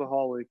I'm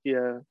alcoholic,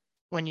 yeah.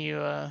 when you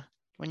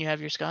have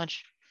your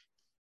scotch?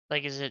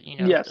 Like, is it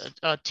Yes.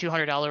 a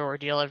 $200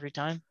 ordeal every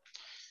time?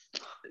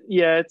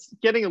 Yeah, it's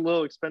getting a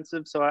little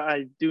expensive, so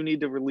I do need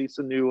to release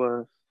a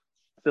new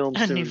film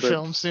A soon. new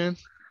film soon.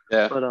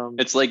 Yeah, But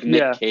it's like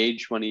Nick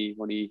Cage when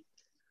he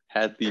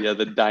had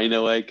the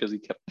dino egg because he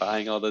kept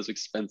buying all those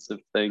expensive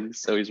things,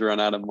 so he's run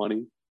out of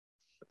money.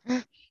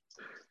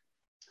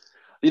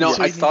 So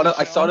I he thought needs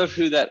a of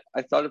film?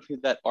 who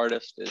that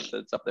artist is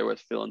that's up there with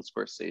Phil and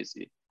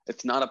Scorsese.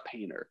 It's not a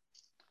painter.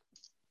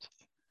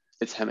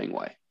 It's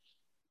Hemingway.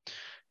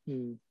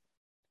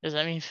 Does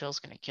that mean Phil's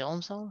gonna kill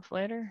himself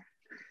later?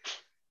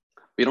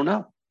 We don't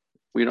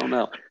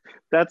know.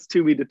 That's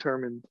to be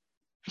determined.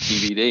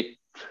 TBD.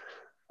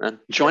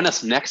 Join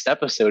us next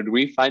episode.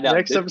 We find out.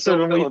 Next episode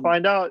when we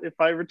find out if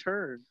I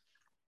return.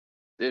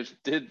 When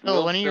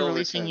are you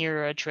releasing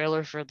your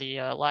trailer for the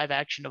live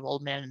action of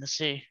Old Man in the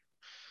Sea?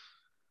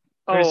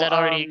 Or does that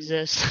already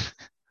exist?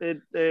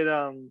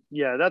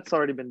 Yeah, that's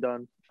already been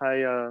done.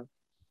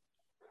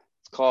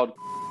 It's called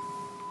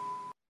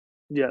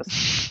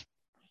Yes.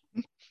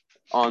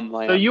 On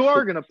Land. So you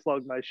are gonna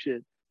plug my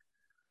shit.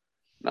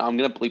 No, I'm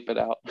gonna bleep it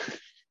out.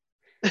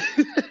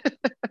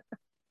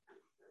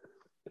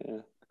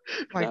 Yeah.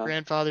 My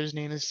grandfather's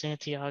name is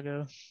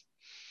Santiago.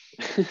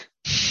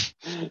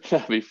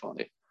 That'd be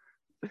funny.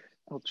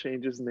 I'll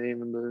change his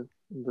name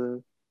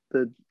in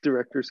the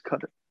director's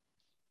cut.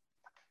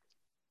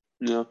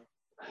 No.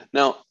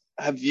 Now,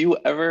 have you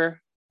ever?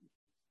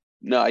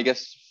 No, I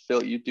guess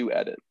Phil, you do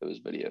edit those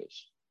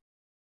videos.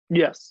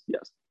 Yes.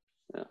 Yes.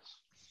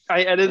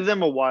 I edited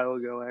them a while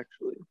ago,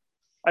 actually.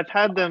 I've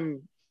had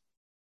them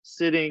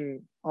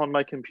sitting on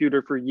my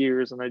computer for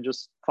years, and I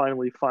just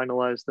finally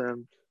finalized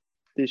them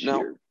this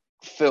year.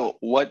 Phil,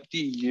 what do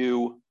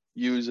you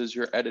use as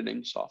your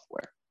editing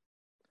software?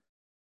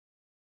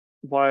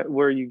 Where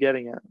are you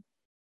getting at?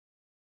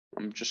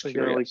 I'm just Are you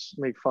gonna curious.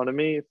 make fun of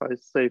me if I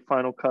say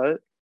Final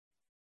Cut?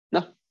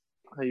 No.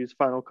 I use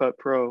Final Cut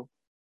Pro.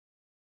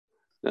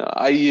 No,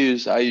 I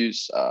use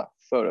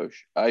Photoshop.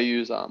 I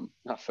use not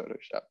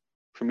Photoshop.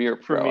 Premiere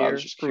Pro. I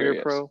was just Premiere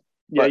curious. Pro.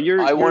 Yeah, But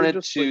you're I wanted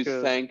just to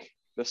like thank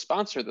the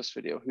sponsor of this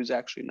video, who's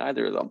actually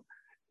neither of them.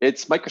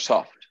 It's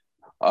Microsoft.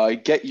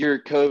 Get your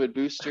COVID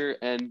booster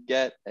and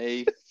get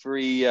a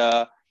free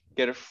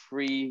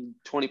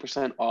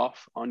 20%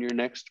 off on your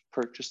next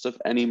purchase of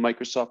any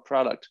Microsoft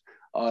product.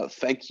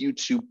 Thank you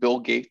to Bill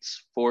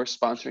Gates for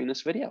sponsoring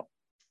this video.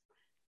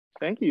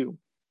 Thank you.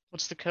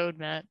 What's the code,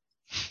 Matt?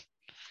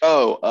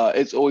 Oh,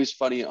 it's always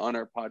funny on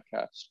our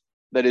podcast.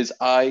 That is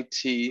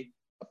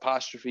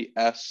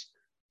IT_SALWAYS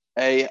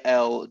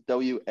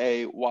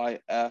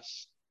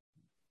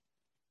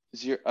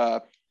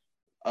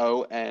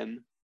ONOURPODCAST.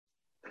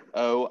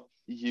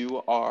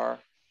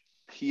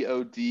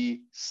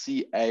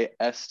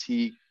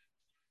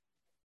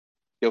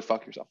 Go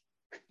fuck yourself.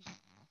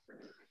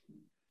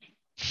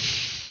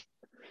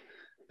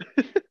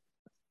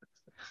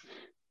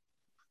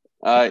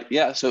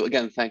 Yeah, so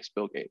again, thanks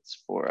Bill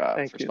Gates for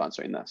Thank you.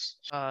 sponsoring this.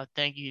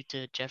 Thank you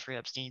to Jeffrey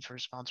Epstein for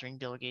sponsoring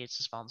Bill Gates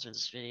to sponsor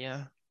this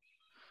video.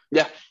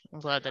 Yeah. I'm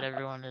glad that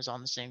everyone is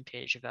on the same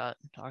page about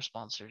our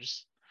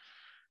sponsors.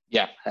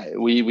 Yeah,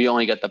 we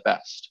only get the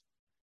best.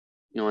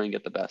 You only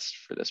get the best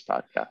for this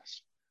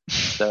podcast.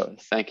 So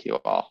thank you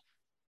all.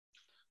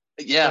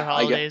 Yeah, Other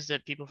holidays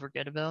that people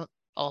forget about.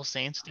 All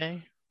Saints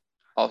Day.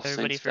 All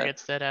Everybody Saints Day.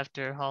 forgets that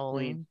after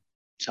Halloween.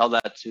 Tell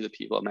that to the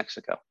people of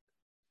Mexico.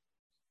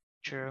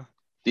 True.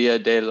 Dia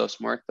de los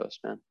Muertos,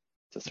 man.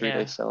 It's a 3-day Why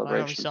aren't we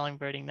celebration.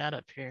 celebrating that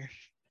up here?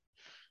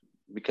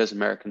 Because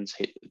Americans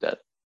hate the dead.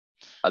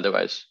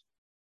 Otherwise,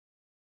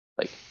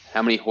 like,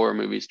 how many horror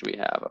movies do we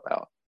have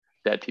about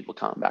dead people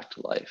coming back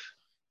to life?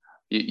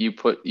 You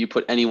put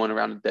anyone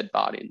around a dead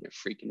body and they're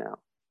freaking out.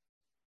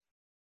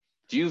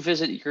 Do you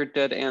visit your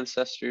dead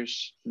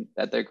ancestors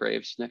at their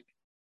graves, Nick?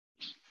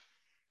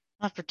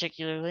 Not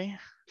particularly.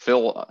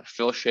 Phil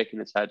shaking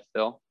his head.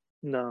 Phil,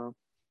 No,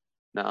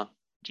 no,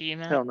 Do you,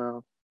 Matt? hell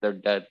no. they're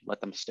dead.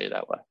 Let them stay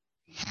that way.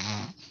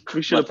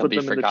 We should have Let them put be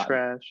them in the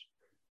forgotten.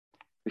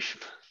 trash.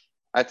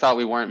 I thought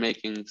we weren't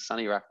making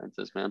Sunny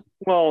references, man.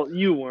 Well,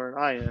 you weren't.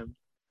 I am.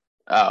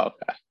 Oh,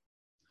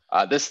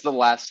 okay. This is the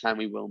last time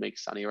we will make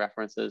Sunny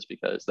references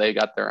because they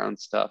got their own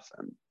stuff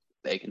and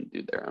they can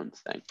do their own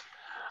thing.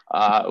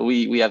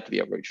 We have to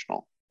be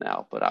original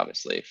now, but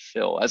obviously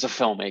Phil, as a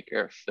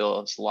filmmaker,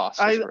 Phil has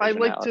lost his I like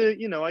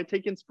originality. to, I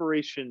take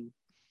inspiration.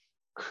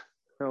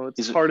 It's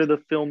He's a- part of the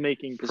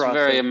filmmaking He's a process.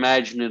 very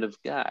imaginative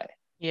guy.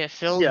 Yeah,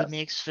 Phil Yes. who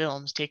makes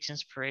films takes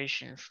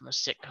inspiration from a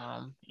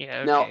sitcom.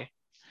 Yeah, Now- okay.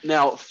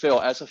 Now,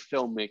 Phil, as a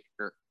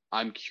filmmaker,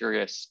 I'm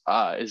curious,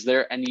 is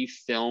there any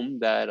film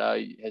that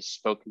has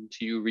spoken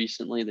to you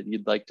recently that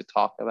you'd like to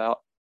talk about?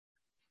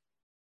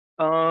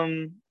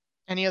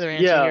 Any other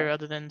answer Yeah. here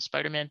other than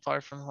Spider-Man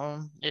Far From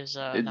Home is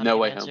not No a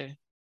Way good Home. answer.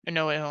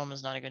 No Way Home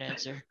is not a good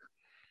answer.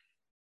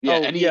 Yeah,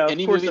 Oh, any yeah, of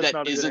any course movie that's that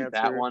not a good isn't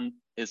that answer. one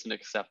isn't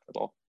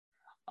acceptable.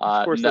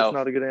 Of course, no, that's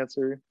not a good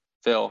answer.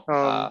 Phil.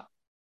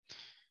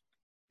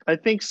 I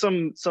think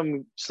some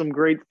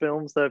great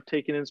films that I've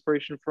taken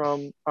inspiration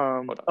from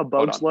A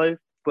Bug's Life,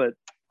 but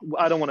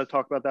I don't want to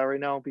talk about that right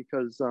now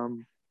because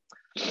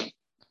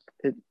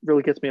it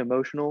really gets me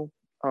emotional.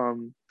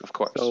 Of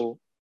course. So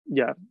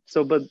yeah.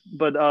 So but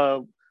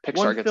Pixar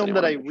one gets film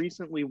that I anyone emotional.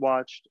 recently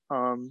watched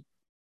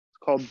it's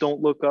called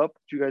Don't Look Up.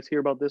 Did you guys hear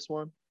about this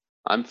one?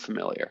 I'm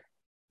familiar.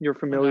 You're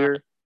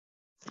familiar?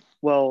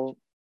 Well,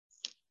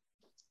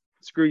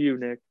 screw you,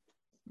 Nick.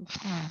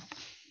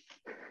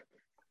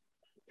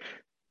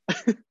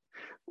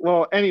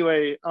 Well,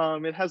 anyway,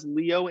 it has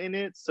Leo in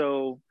it,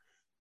 so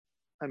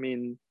I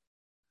mean,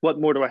 what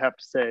more do I have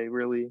to say,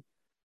 really?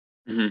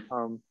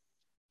 Mhm.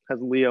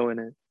 Has Leo in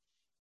it.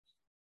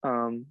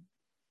 But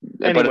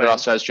Anyway. it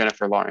also has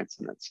Jennifer Lawrence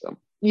in it, so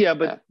Yeah,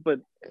 but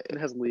it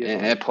has Leo.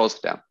 it pulls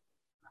it down.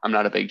 I'm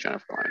not a big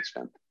Jennifer Lawrence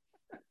fan.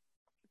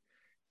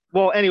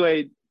 Well,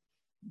 anyway,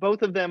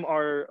 both of them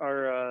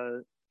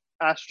are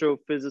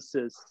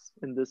astrophysicists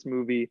in this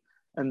movie,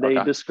 and they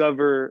Okay.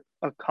 discover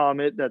a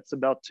comet that's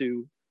about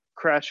to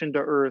crash into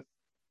Earth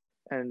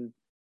and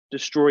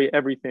destroy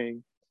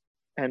everything.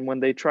 And when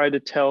they try to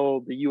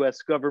tell the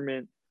U.S.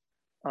 government,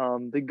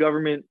 the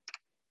government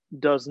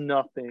does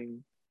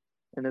nothing,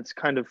 and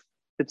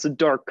it's a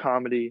dark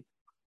comedy.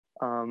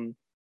 Kind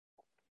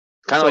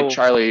of like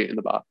Charlie in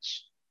the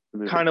Box. the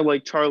movie. Kind of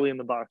like Charlie in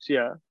the Box,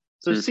 yeah.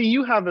 So see,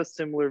 you have a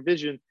similar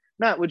vision.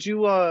 Matt, would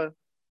you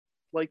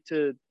like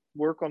to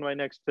work on my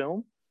next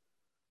film?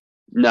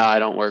 No, I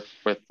don't work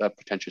with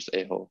pretentious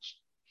a-holes.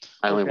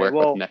 I only work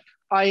with Nick.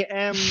 I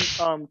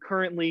am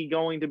currently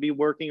going to be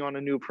working on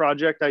a new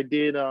project. I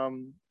did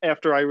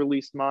after I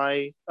released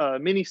my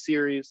mini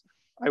series,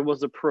 I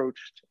was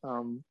approached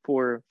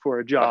for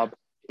a job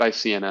by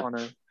CNN, on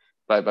a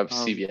by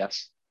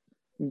CBS.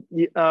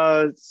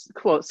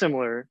 Close,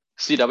 similar.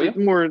 CW? It's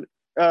more.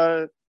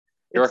 You're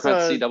working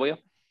at CW?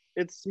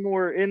 It's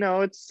more.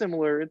 It's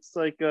similar. It's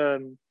like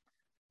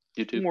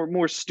YouTube.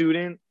 More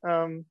student.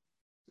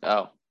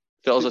 Oh,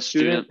 Phil's a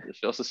student.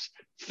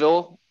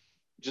 Phil,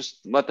 just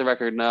let the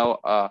record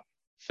know.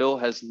 Phil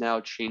has now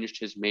changed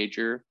his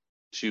major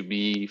to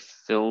be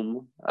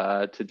film,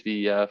 to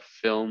be a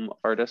film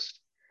artist.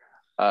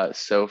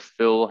 So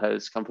Phil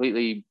has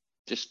completely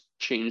just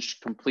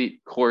changed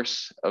complete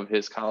course of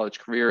his college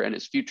career and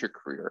his future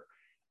career,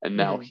 and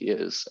now he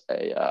is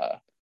a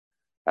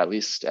at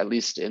least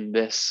in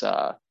this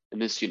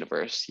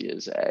universe, he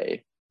is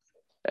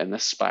an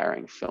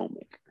aspiring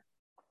filmmaker.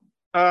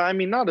 I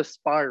mean, not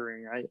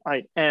aspiring.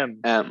 I am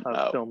a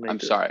filmmaker. I'm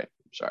sorry.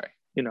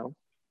 You know,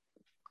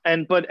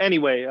 but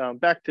anyway,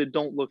 back to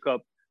Don't Look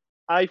Up.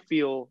 I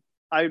feel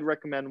I'd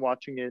recommend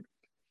watching it,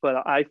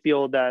 but I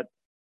feel that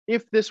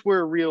if this were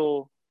a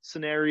real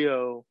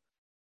scenario,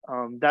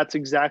 that's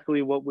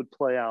exactly what would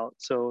play out.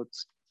 So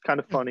it's kind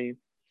of funny.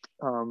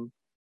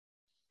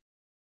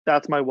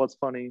 That's my what's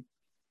funny.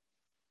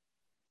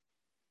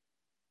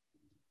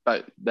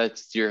 But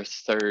that's your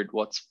third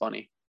what's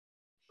funny.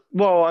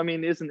 Well, I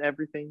mean, isn't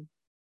everything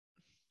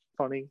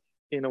funny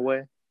in a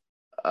way?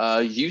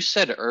 You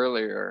said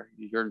earlier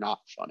you're not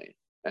funny,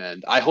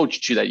 and I hold you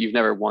to that. You've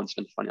never once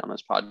been funny on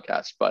this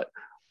podcast, but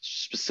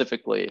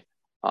specifically,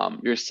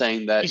 you're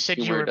saying that you said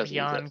you were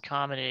beyond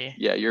comedy.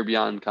 Yeah, you're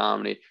beyond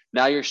comedy.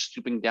 Now you're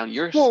stooping down.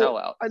 You're a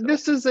sellout.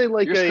 This is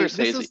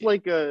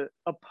like a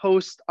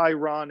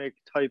post-ironic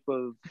type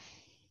of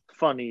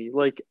funny.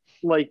 Like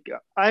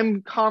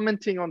I'm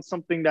commenting on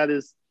something that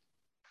is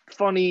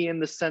funny in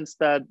the sense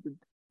that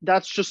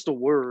that's just a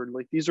word.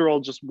 Like these are all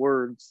just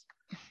words,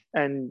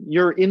 and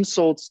your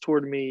insults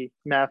toward me,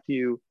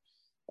 Matthew,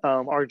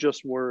 are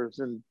just words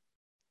and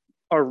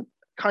are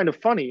kind of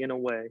funny in a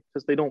way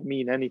because they don't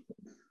mean anything.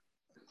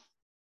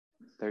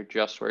 They're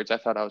just words. I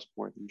thought I was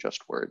more than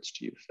just words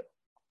to you,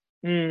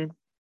 Phil.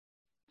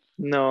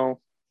 No.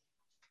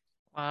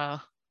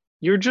 Wow.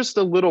 You're just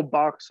a little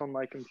box on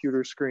my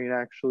computer screen,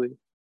 actually.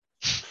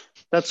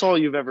 That's all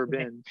you've ever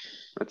been.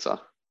 That's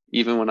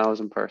even when I was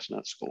in person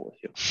at school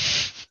with you.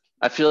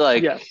 I feel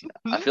like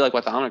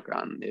with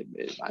Omicron,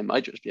 I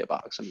might just be a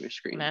box on your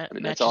screen.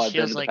 That's all I've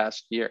been in the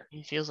past year.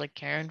 He feels like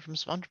Karen from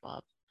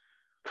SpongeBob.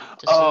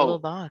 Just a little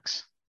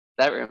box.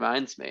 That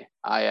reminds me.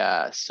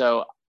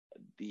 So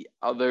the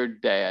other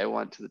day I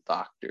went to the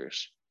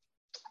doctor's,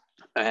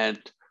 and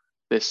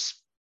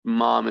this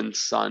mom and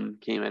son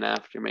came in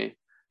after me,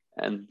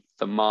 and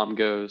the mom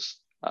goes,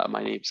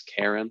 "My name's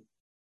Karen,"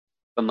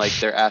 and like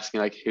they're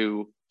asking like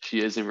who she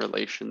is in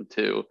relation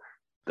to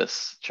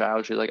this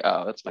child. She's like,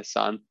 "Oh, that's my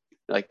son."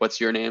 They're like, "What's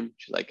your name?"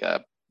 She's like,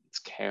 "It's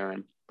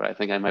Karen, but I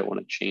think I might want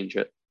to change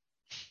it,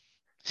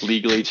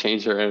 legally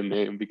change her own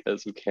name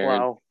because of Karen."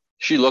 Wow.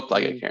 She looked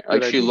like a Karen.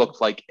 Like she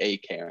looked like a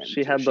Karen.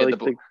 She had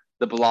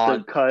the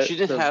blonde cut. She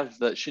didn't have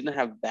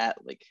that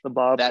like the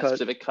bob that cut.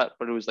 specific cut,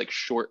 but it was like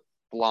short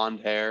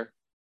blonde hair.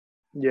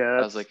 Yeah,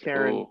 I was like,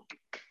 Karen. "Oh,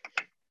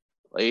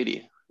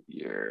 lady,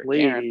 you're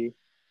lady." Karen.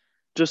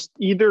 Just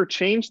either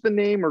change the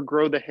name or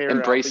grow the hair.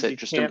 Embrace out, it.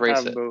 Just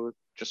embrace it. Both.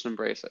 Just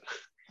embrace it.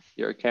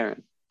 You're a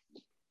Karen.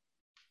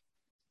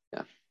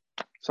 Yeah.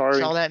 Sorry.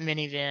 Saw that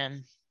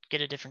minivan.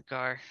 Get a different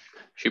car.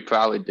 She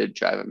probably did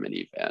drive a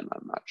minivan.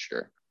 I'm not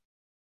sure.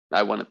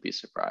 I wouldn't be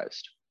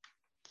surprised.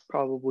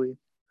 Probably.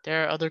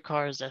 There are other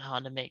cars that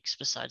Honda makes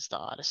besides the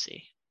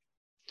Odyssey.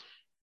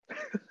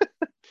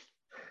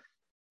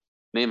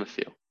 Name a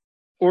few.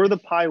 Or the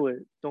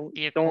Pilot. Don't.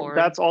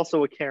 That's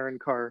also a Karen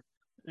car.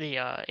 The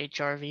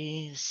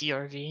HRV, the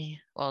CRV.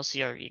 Well,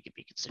 CRV could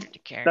be considered a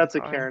Karen. That's a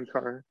Karen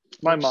car.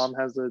 My mom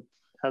has a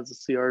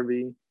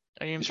CRV.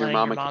 Are you implying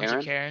your mom's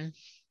a Karen?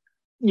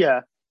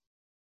 Yeah.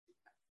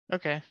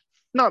 Okay.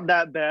 Not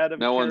that bad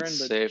of a Karen, but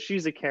safe.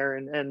 She's a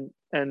Karen,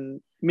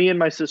 and me and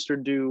my sister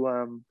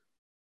do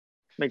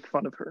make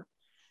fun of her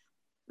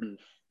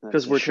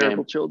because we're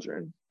terrible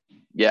children.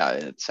 Yeah,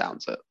 it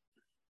sounds it.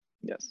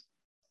 Yes,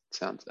 it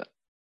sounds it.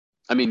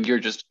 I mean, you're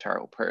just a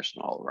terrible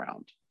person all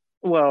around.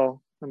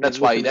 Well, I mean, that's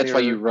why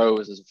you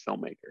rose as a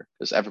filmmaker,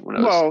 because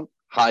everyone knows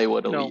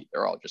Hollywood elite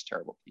are all just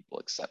terrible people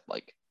except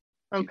like.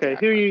 Okay,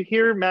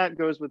 here Matt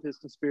goes with his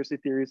conspiracy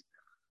theories.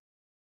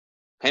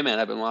 Hey man,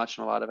 I've been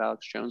watching a lot of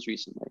Alex Jones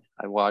recently.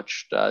 I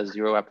watched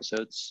 0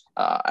 episodes.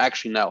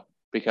 Actually, no,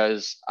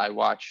 because I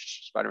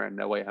watched Spider-Man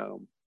No Way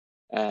Home,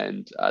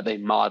 and they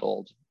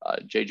modeled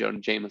J. Jonah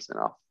Jameson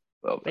off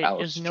of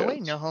Alex Jones. Is No Way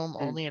Home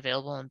only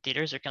available in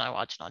theaters, or can I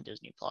watch it on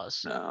Disney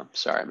Plus? No, I'm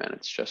sorry, man.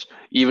 It's just,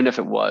 even if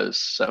it was,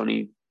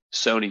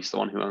 Sony's the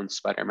one who owns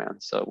Spider-Man,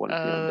 so it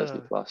wouldn't be on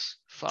Disney Plus.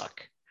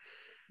 Fuck.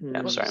 Yeah,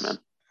 I'm sorry, man.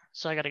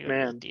 So I gotta go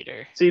to the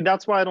theater. See,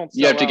 that's why I don't.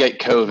 You have to get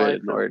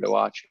COVID in order to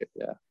watch it.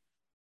 Yeah.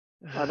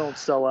 I don't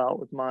sell out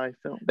with my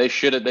film. They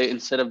should have.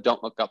 Instead of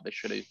Don't Look Up, they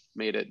should have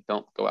made it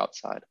Don't Go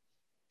Outside.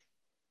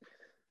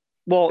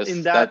 Well,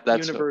 in that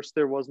universe,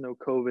 there was no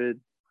COVID.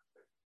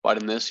 But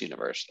in this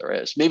universe, there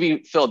is.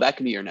 Maybe, Phil, that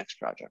can be your next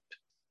project.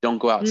 Don't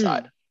go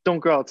outside. Don't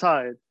go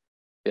outside.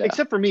 Yeah.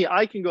 Except for me,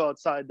 I can go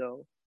outside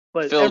though.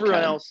 But Phil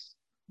everyone else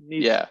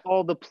needs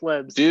all the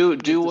plebs. Do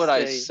what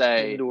I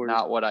say, indoors.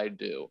 Not what I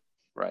do.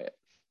 Right.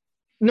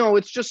 No,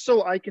 it's just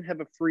so I can have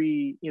a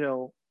free.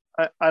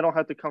 I don't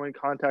have to come in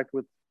contact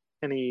with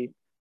any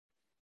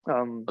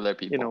other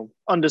people,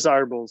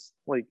 undesirables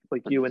like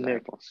you and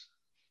Nick.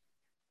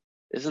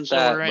 Isn't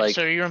that like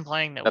so you're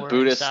implying that a we're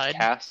Buddhist inside?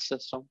 caste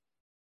system?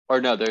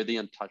 Or no, they're the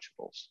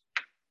untouchables.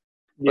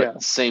 Yeah.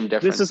 But same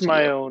difference. This is to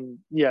my you. own.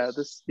 Yeah.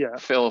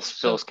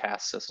 Phil's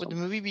cast Would system. the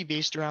movie be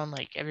based around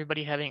like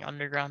everybody having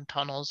underground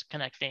tunnels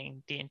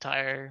connecting the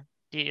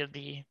entirety of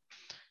the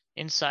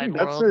inside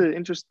That's world? an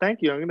interest. Thank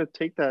you. I'm gonna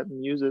take that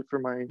and use it for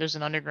my. There's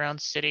an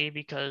underground city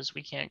because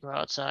we can't go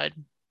outside.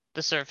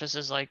 The surface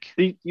is like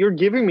You're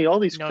giving me all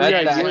these No, free yeah, I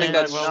ideas. think Land,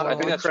 that's World I War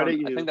think One. that's from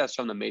credit I you. think that's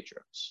from the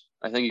Matrix.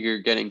 I think you're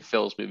getting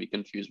Phil's movie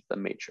confused with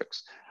the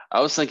Matrix.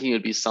 I was thinking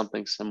it'd be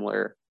something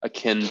similar,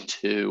 akin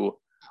to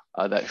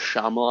that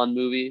Shyamalan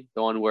movie,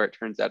 the one where it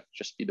turns out to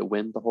just be the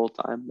wind the whole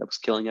time that was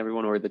killing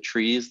everyone, or the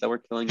trees that were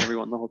killing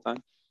everyone the whole time.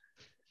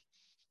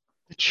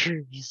 The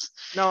trees.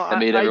 No, That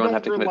made I everyone don't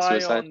have to commit rely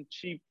suicide. on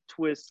cheap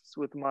twists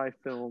with my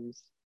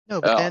films. No,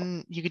 but Oh.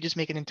 then you could just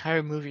make an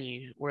entire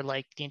movie where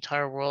like the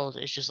entire world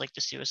is just like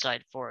the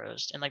suicide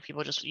forest, and like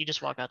people you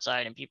just walk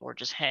outside and people are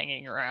just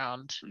hanging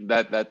around.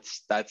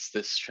 That's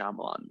this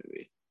Shyamalan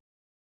movie.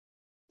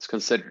 It's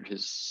considered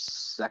his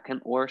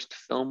second worst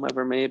film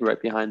ever made,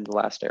 right behind The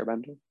Last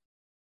Airbender.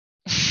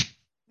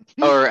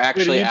 Or Wait,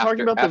 actually, are you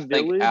talking about The I think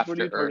Village? after What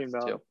are you talking Earth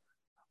about?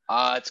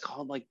 too. It's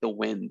called like The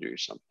Wind or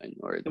something,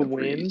 or The The Wind?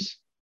 Breeze.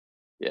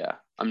 Yeah,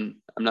 I'm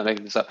not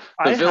making this up.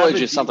 I The have Village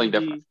a is something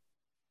different.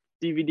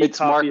 DVD It's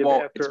Mark copy of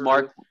Wal. After It's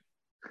Mark.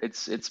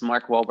 Earth. It's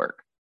Mark Wahlberg.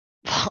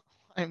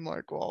 I'm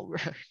Mark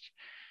Wahlberg.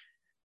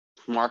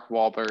 Mark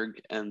Wahlberg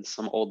and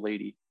some old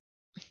lady.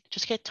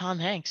 Just get Tom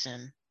Hanks in.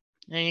 And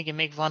then you can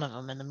make fun of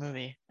him in the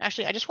movie.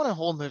 Actually, I just want a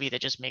whole movie that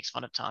just makes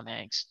fun of Tom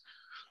Hanks.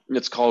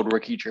 It's called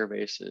Ricky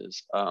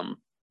Gervais's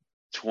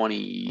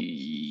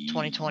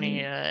 2020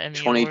 Emmy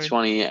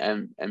 2020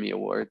 Emmy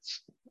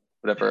Awards,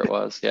 whatever it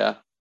was. Yeah,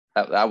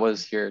 that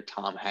was your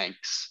Tom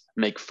Hanks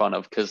make fun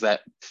of, because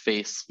that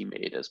face he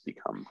made has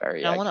become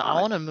very I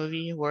iconic. want a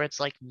movie where it's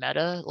like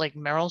meta, like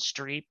Meryl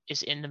Streep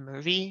is in the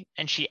movie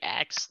and she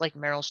acts like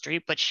Meryl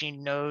Streep, but she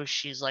knows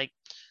she's like.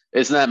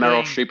 Isn't that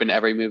Meryl doing- Streep in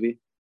every movie?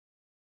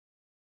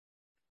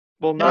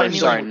 Well, No, no, I mean,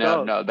 sorry,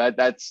 like- no,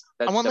 that's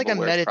I want like a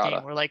Devil Wears meta Prada.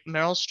 thing where like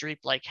Meryl Streep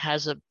like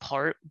has a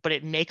part, but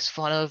it makes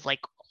fun of like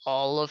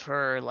all of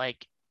her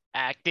like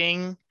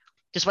acting,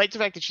 despite the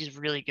fact that she's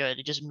really good.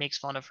 It just makes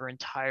fun of her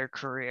entire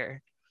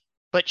career,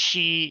 but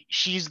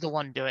she's the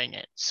one doing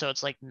it, so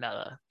it's like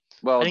meta.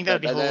 Well, I think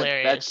that'd be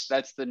hilarious.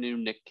 That's the new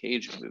Nick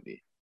Cage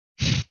movie.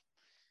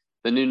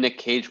 The new Nick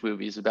Cage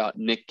movie is about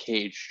Nick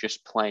Cage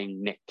just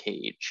playing Nick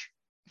Cage.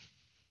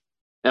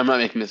 And I'm not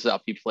making this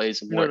up. He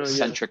plays a more No, yeah.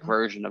 eccentric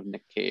version of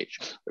Nick Cage.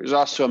 There's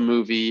also a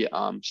movie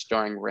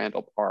starring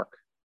Randall Park,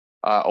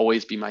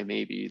 Always Be My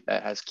Maybe,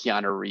 that has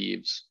Keanu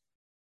Reeves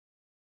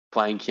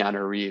playing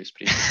Keanu Reeves,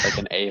 but he's just like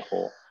an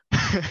a-hole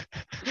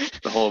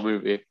the whole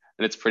movie.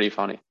 And it's pretty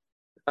funny.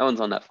 That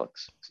one's on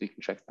Netflix, so you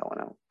can check that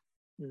one out.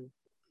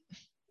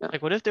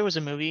 Like, what if there was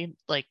a movie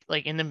like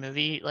in the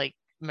movie, like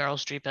Meryl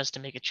Streep has to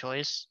make a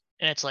choice,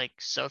 and it's like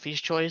Sophie's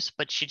choice,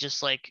 but she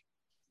just like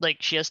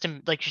she has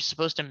to like she's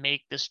supposed to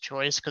make this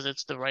choice because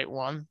it's the right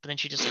one, but then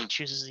she just like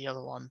chooses the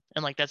other one,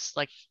 and like that's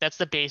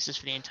the basis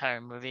for the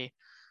entire movie.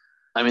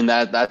 I mean,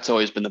 that's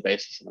always been the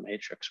basis of the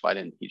Matrix. Why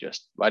didn't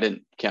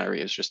Keanu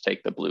Reeves just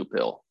take the blue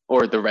pill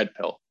or the red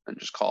pill and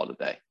just call it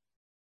a day?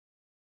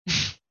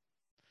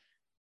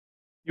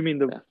 You mean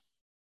the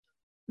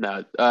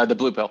No, the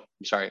blue pill.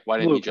 I'm sorry. Why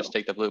didn't Blue he just pill.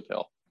 take the blue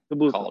pill? the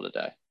blue Call pill? it a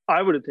day.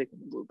 I would have taken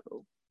the blue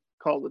pill.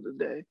 Call it a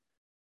day.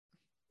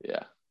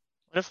 Yeah.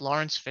 What if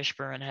Lawrence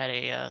Fishburne had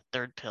a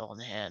third pill in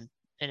the hand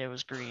and it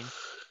was green?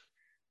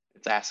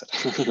 It's acid.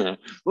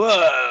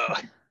 Whoa.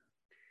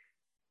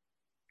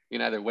 You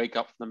can either wake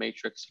up from the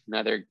Matrix, you can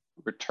either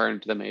return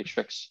to the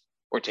Matrix,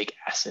 or take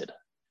acid.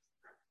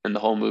 And the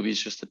whole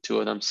movie's just the two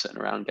of them sitting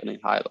around getting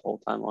high the whole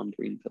time on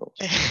green pills.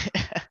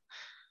 I'd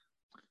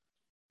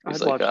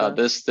He's like, watch that.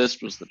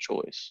 this was the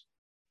choice.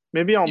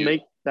 Maybe I'll You-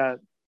 make that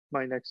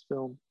my next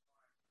film.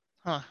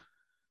 Huh.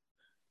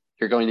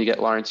 You're going to get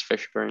Lawrence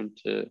Fishburne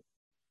to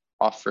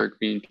offer a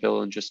green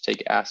pill and just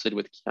take acid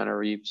with Keanu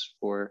Reeves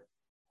for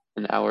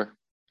an hour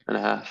and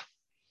a half.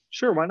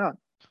 Sure, why not?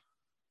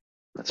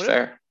 That's What if-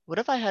 fair. What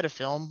if I had a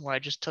film where I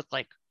just took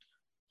like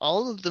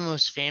all of the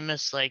most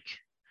famous like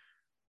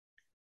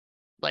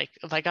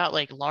if I got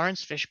like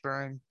Lawrence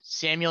Fishburne,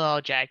 Samuel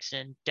L.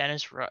 Jackson,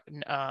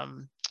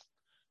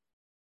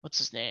 what's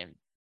his name?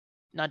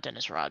 Not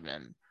Dennis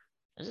Rodman.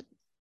 Is it?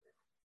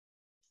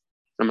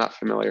 I'm not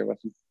familiar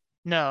with him.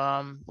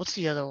 No, what's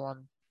the other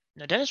one?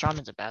 No, Dennis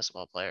Rodman's a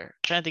basketball player. I'm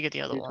trying to think of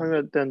the Are other you one. talking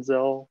about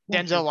Denzel?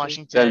 Denzel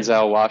Washington.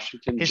 Denzel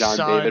Washington, His John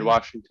son. David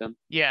Washington.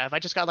 Yeah, if I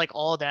just got like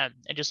all of them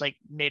and just like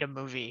made a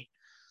movie.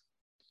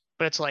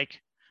 But it's like,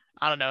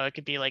 I don't know, it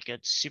could be like a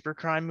super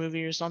crime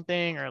movie or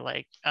something, or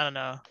like, I don't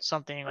know,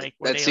 something like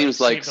where That they seems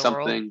like like save the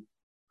world. something.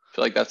 I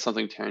feel like that's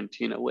something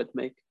Tarantino would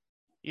make.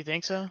 You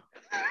think so?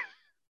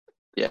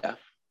 Yeah.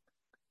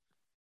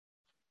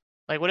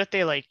 Like, what if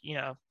they like,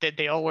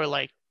 they all wear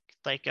like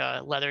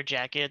leather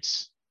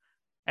jackets,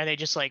 and they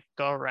just like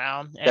go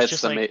around, and it's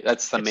just like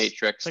That's the it's-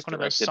 Matrix. it's like one of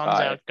those directed Suns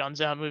by- Out,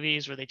 Guns Out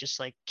movies where they just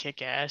like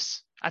kick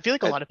ass. I feel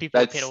like a That- lot of people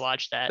would pay to that's-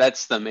 watch that.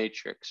 That's the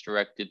Matrix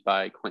directed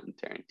by Quentin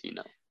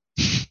Tarantino.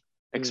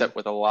 Except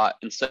with a lot,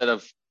 instead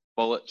of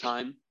bullet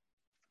time,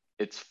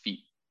 it's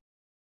feet.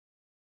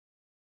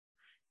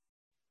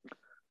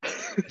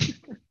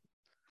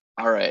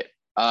 All right.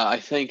 I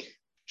think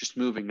just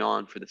moving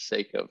on for the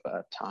sake of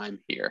time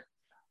here,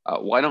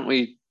 why don't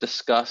we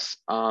discuss,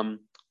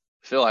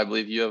 Phil, I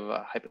believe you have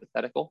a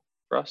hypothetical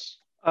for us.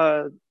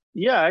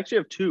 Yeah, I actually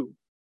have two.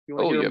 You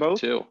want to Oh, hear you them have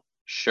both? two.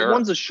 Sure.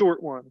 One's a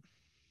short one.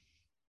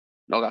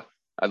 Okay.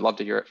 I'd love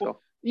to hear it, Phil.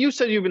 Well, you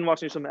said you've been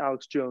watching some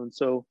Alex Jones,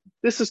 so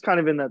this is kind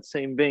of in that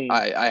same vein.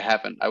 I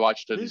haven't. I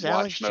watched it Who's in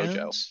Alex Watch Mojo.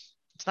 Jones?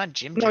 It's not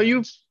Jim No,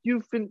 Jones.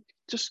 you've been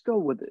just go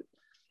with it.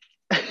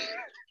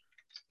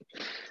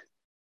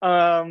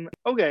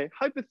 Okay,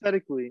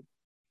 hypothetically,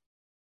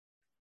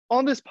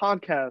 on this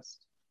podcast,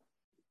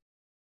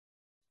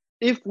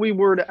 if we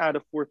were to add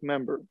a fourth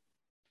member,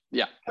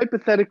 Yeah.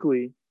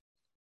 hypothetically,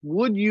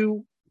 would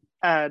you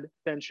add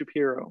Ben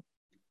Shapiro?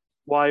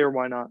 Why or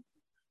why not?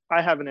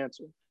 I have an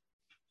answer.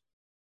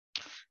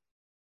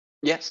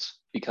 Yes,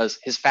 because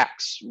his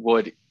facts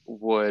would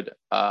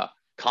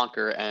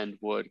conquer and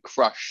would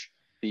crush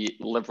the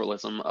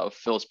liberalism of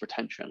Phil's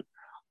pretension.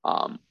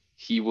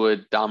 He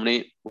would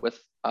dominate with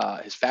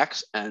his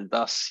facts, and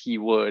thus he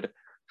would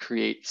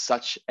create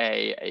such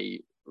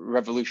a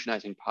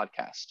revolutionizing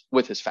podcast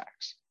with his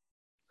facts.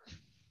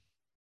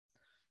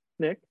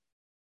 Nick?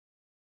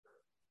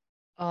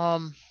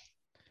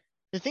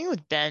 The thing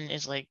with Ben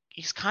is like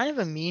he's kind of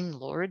a meme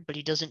lord, but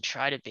he doesn't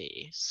try to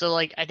be. So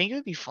like I think it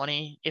would be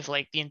funny if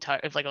like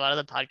if like a lot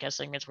of the podcast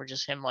segments were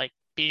just him like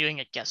be doing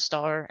a guest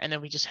star, and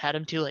then we just had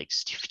him do like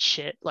stupid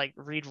shit like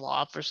read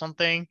WAP or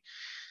something.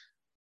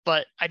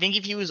 But I think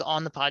if he was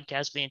on the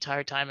podcast the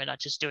entire time and not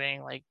just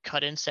doing like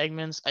cut-in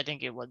segments,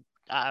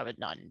 I would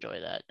not enjoy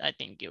that. I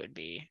think it'd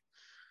be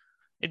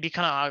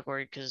kind of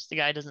awkward because the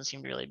guy doesn't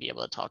seem to really be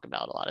able to talk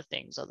about a lot of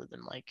things other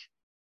than like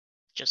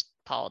just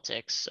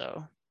politics.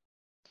 So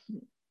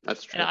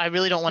That's true. and I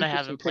really don't want to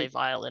have him Interesting play take.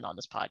 violin on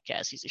this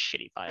podcast. He's a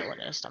shitty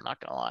violinist. I'm not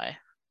gonna lie.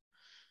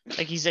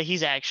 Like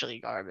he's actually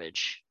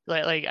garbage.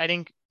 Like I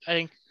think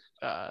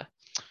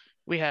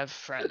we have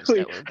friends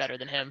that were better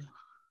than him.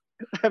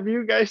 Have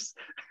you guys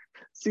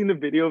seen the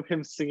video of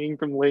him singing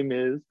from Les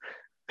Mis?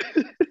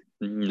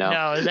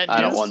 No, Is that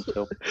I don't new? want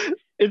to.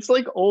 It's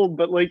like old,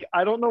 but like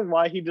I don't know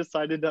why he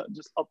decided to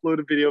just upload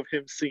a video of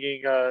him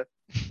singing.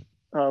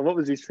 What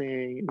was he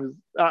singing? It was,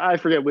 I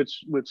forget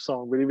which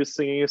song, but he was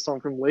singing a song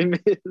from Les Mis.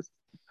 It's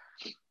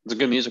a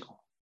good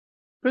musical.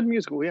 Good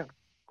musical, yeah.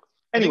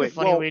 I think Anyway, a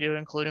funny well, way to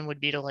include him would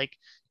be to like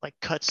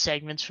cut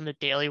segments from the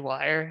Daily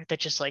Wire that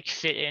just like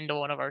fit into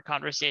one of our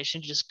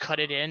conversations, just cut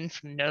it in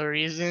for no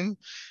reason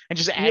and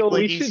just act like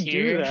we he's should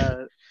here. do that.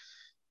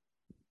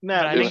 But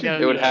I Matt, It we think should would,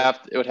 that it would do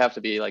that. have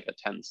to be like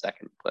a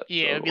 10-second clip.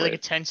 Yeah, so it'd be like a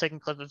wait.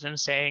 10-second clip of him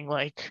saying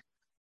like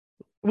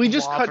We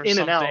just WAP cut or in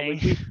and out.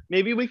 something. Like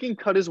maybe we can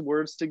cut his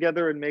words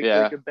together and make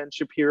Yeah. like a Ben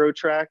Shapiro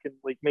track and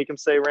like make him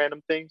say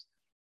random things.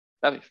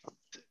 That'd be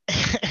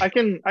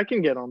fun. I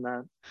can get on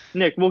that.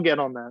 Nick, we'll get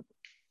on that.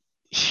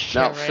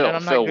 Now, right, Phil, and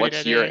I'm not Phil, good what's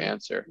at your editing.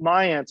 answer?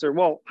 My answer,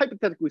 well,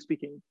 hypothetically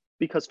speaking,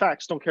 because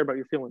facts don't care about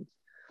your feelings.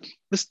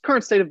 This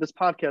current state of this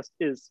podcast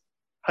is,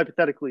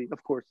 hypothetically,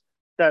 of course,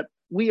 that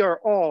we are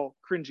all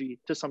cringy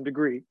to some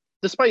degree,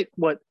 despite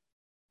what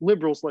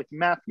liberals like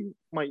Matthew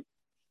might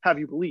have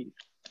you believe.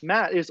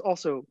 Matt is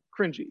also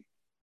cringy.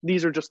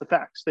 These are just the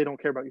facts. They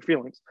don't care about your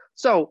feelings.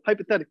 So,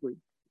 hypothetically,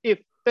 if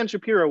Ben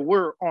Shapiro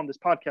were on this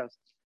podcast,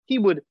 he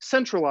would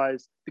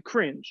centralize the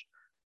cringe,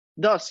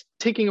 thus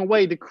taking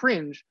away the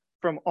cringe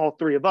from all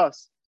three of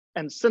us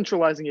and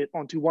centralizing it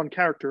onto one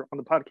character on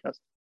the podcast,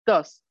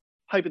 thus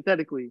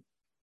hypothetically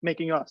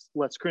making us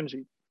less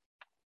cringy.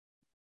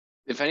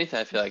 If anything,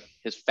 I feel like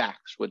his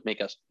facts would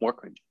make us more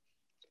cringy.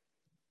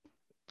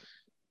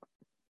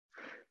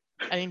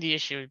 I think the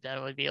issue with that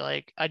would be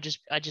like I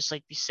just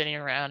like be sitting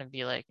around and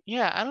be like,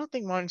 yeah, I don't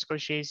think Martin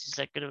Scorsese is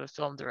that good of a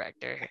film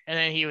director, and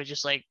then he would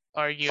just like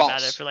argue about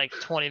it False. for like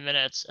 20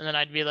 minutes, and then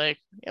I'd be like,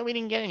 yeah, we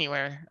didn't get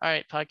anywhere. All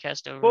right,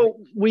 podcast over. Well,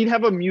 we'd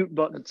have a mute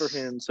button for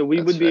him, so we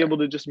That's would be fair. able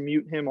to just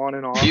mute him on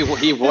and off. He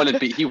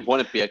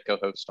wouldn't be a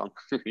co-host on.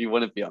 He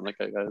wouldn't be on like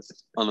a guys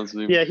on a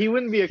Zoom. Yeah, he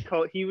wouldn't be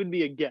he would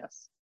be a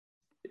guest.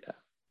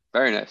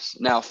 Very nice.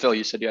 Now, Phil,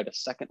 you said you had a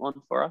second one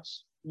for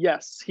us.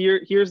 Yes,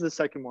 here's the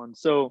second one.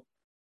 So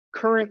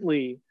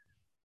currently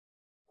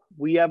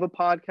we have a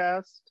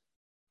podcast.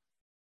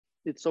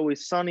 It's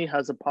Always Sunny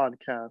has a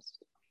podcast.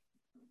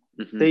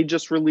 Mhm. They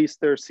just released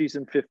their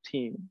season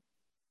 15.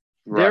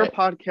 Right. Their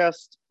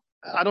podcast,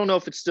 I don't know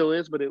if it still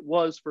is, but it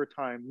was for a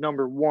time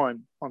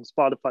 #1 on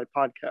Spotify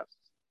podcasts.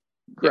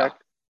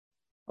 Correct?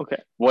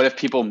 Okay. What if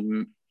people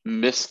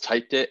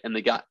mistyped it and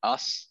they got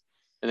us,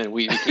 and then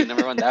we became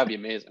 #1? That would be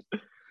amazing.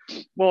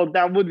 Well,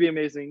 that would be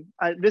amazing.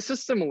 This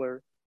is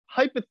similar.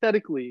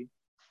 Hypothetically,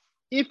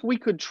 if we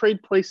could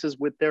trade places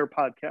with their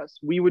podcast,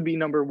 we would be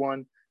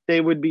 #1.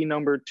 They would be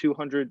number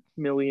 200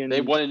 million.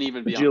 They wouldn't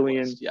even be on the Bajillion.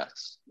 list.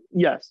 Yes.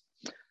 Yes.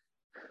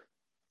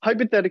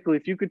 Hypothetically,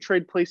 if you could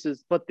trade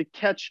places, but the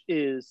catch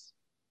is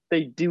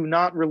they do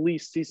not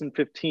release season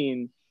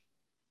 15,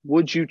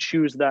 would you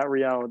choose that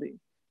reality?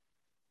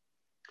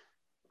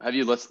 Have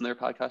you listened to their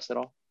podcast at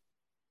all?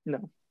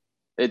 No.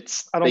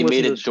 It's I don't they listen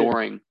made to it this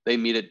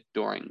shit.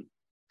 during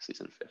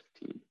season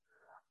 15.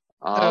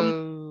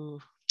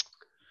 Um,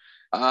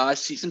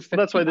 Season 15.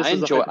 That's why this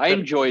is a I hypothetical.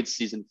 enjoyed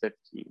season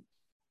 15.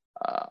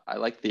 I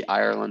like the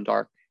Ireland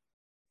arc.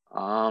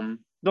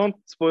 Don't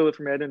spoil it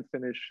for me. I didn't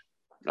finish.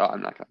 No,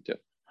 I'm not going to.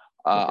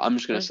 I'm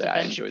just going to Where's say the I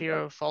Ben enjoyed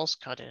Shapiro false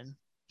cut in?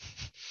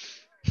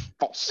 that.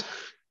 False.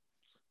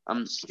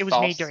 It was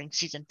false. made during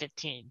season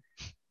 15.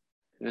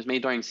 It was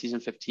made during season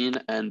 15,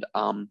 and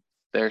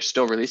they're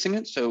still releasing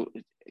it. So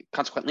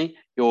consequently,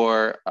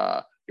 your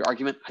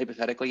argument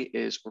hypothetically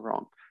is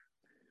wrong.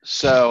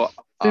 So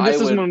See, this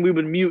I is would, when we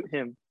would mute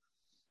him.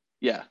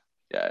 yeah.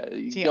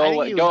 See, Go I think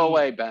away, it go would be-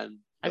 away, Ben.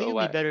 I think Go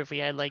it'd be away. better if we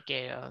had like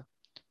a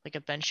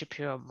Ben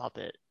Shapiro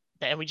Muppet,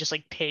 and we just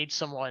like paid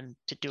someone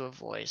to do a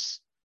voice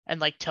and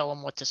like tell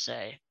them what to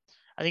say.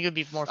 I think it would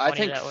be more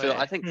funny that way.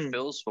 I think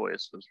Phil's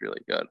voice was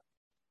really good.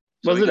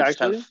 Was we it could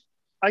just actually?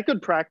 I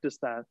could practice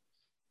that.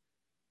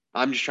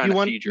 I'm just trying You to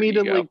want feed your me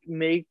to ego. like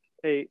make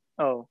a?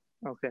 Oh,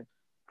 okay.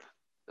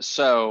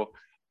 So,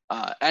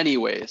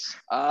 anyways,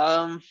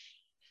 I'd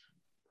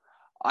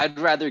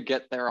rather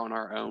get there on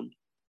our own.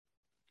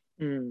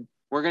 Hmm,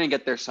 We're gonna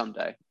get there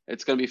someday.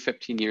 It's gonna be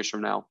 15 years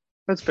from now.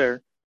 that's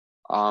fair.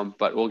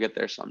 But we'll get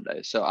there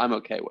someday. So I'm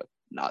okay with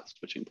not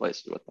switching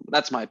places with them.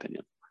 That's my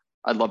opinion.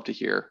 I'd love to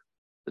hear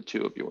the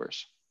two of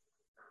yours.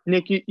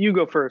 Nick, you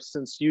go first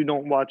since you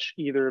don't watch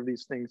either of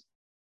these things,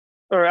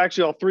 or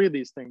actually all three of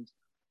these things.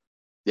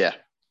 Yeah.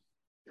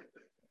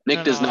 Nick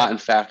No, does no. not, in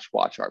fact,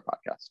 watch our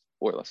podcast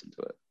or listen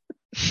to it.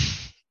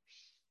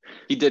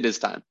 He did his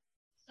time.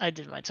 I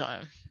did my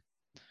time.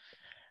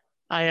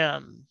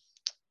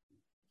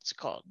 What's it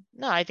called?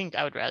 No, I think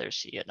I would rather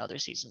see another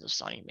season of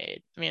Sunny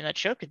made. I mean, that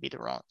show could be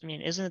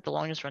isn't it the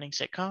longest running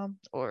sitcom,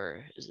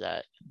 or is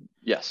that?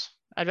 Yes.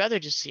 I'd rather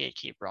just see it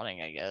keep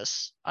running, I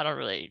guess. I don't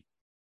really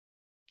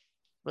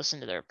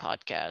listen to their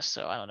podcast,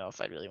 so I don't know if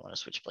I'd really want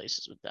to switch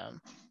places with them.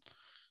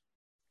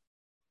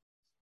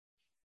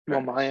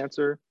 Want my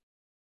answer?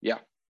 Yeah.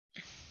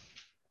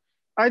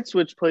 I'd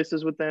switch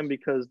places with them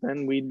because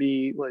then we'd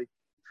be like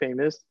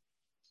famous.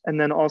 And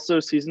then also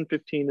season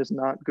 15 is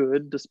not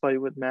good, despite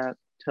what Matt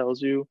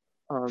tells you.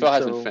 Phil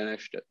hasn't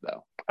finished it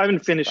though. I haven't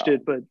That's the finished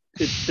it, but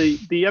it's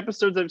the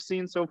episodes I've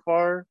seen so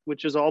far,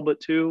 which is all but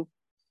 2.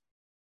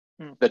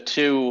 The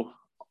 2,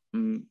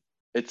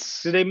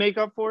 it's Do they make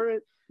up for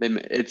it?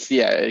 it's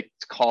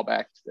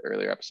callback to the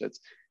earlier episodes.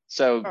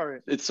 So All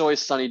right. It's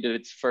Always Sunny did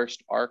its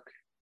first arc.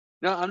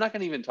 No, I'm not going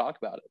to even talk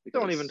about it.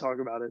 Don't even talk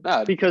about it.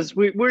 No, Because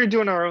we're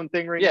doing our own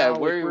thing right now.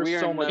 we're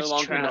so no much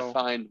longer channel.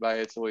 defined by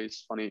It's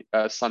Always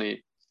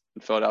Sunny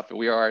in Philadelphia.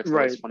 We are It's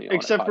Right. Always Funny.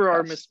 Except for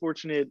our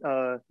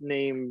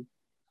podcast.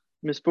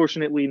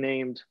 misfortunately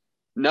named.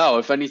 No,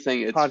 if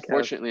anything, it's podcast.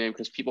 fortunately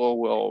because people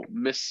will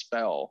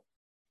misspell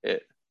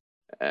it,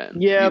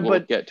 and Yeah, we will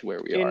but get to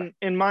where we are.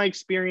 In my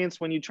experience,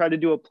 when you try to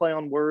do a play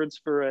on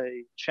words for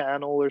a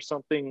channel or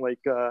something like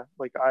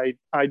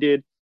I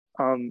did,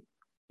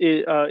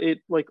 it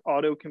like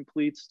auto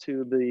completes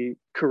to the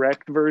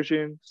correct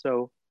version.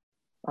 So,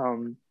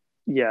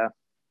 yeah,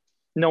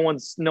 no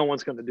one's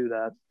gonna do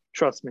that.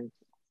 Trust me.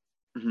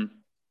 Mm-hmm.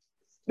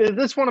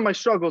 That's one of my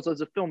struggles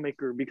as a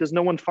filmmaker because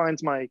no one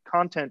finds my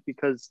content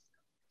because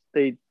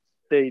they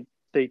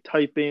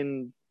type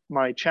in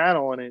my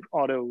channel and it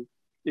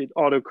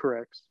auto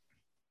corrects.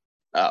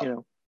 Oh, You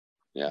know.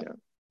 yeah.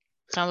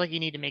 Sounds like you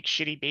need to make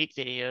shitty bait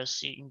videos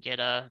so you can get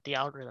the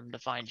algorithm to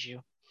find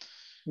you.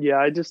 Yeah,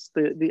 I just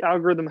the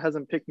algorithm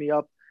hasn't picked me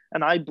up,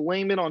 and I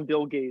blame it on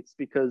Bill Gates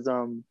because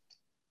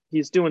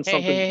he's doing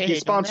something. Hey, he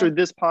sponsored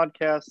this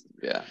podcast,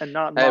 Yeah. and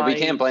not Hey, my. we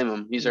can't blame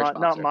him. He's our sponsor.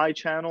 not my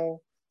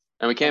channel.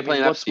 And we can't I mean,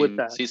 blame what's with Epstein.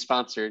 that? He's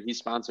sponsored. He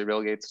sponsored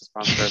Bill Gates to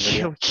sponsor our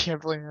video. We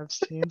can't blame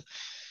Epstein.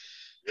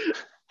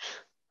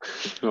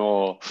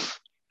 Oh,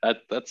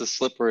 that's a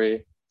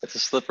slippery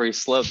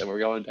slope that we're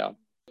going down.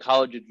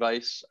 College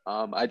advice.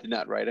 I did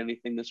not write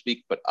anything this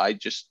week, but I'll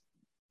just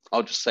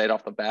say it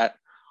off the bat.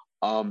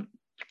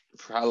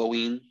 For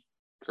Halloween,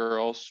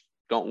 girls,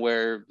 don't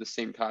wear the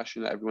same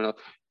costume that everyone else.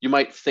 You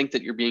might think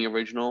that you're being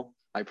original.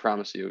 I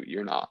promise you,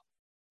 you're not.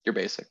 You're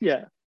basic.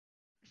 Yeah,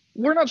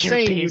 we're not You're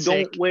saying basic.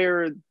 you don't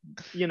wear,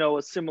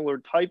 a similar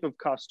type of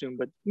costume,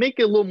 but make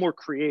it a little more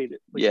creative.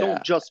 Like, Yeah.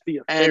 don't just be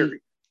a And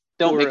fairy.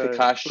 Don't Or make a- a or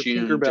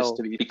costume Tinkerbell. just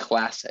to be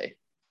classy.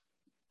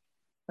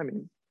 I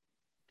mean,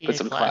 Be Put a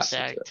some class class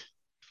into it. act.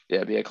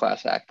 Yeah, be a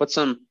class act. Put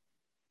some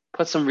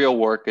real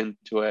work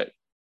into it.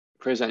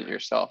 Present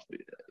yourself.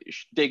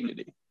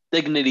 Dignity.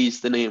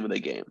 Dignity's the name of the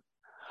game.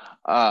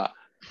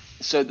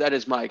 So that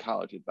is my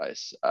college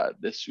advice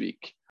this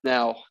week.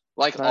 Now,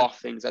 like Right. all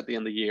things at the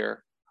end of the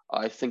year,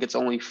 I think it's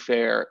only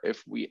fair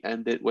if we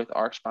end it with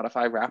our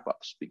Spotify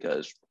wrap-ups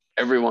because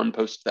everyone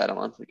posted that a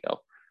month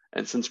ago.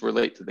 And since we're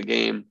late to the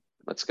game,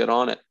 let's get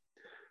on it.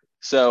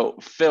 So,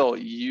 Phil,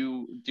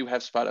 you do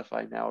have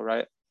Spotify now,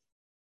 right?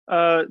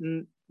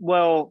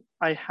 well,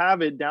 I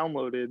have it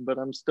downloaded, but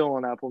I'm still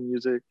on Apple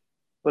Music.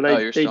 But Oh,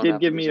 you're they still on did Apple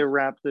give me a Music.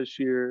 wrap this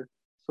year,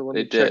 so let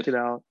They me check did. it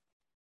out.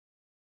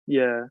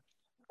 Yeah,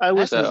 I I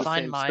listen have to to the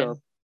find same mine. stuff.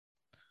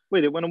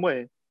 Wait, it went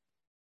away.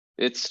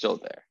 It's still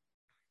there.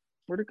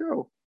 Where'd it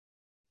go?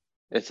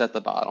 It's at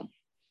the bottom.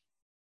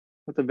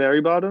 At the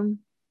very bottom?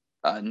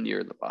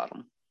 Near the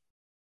bottom.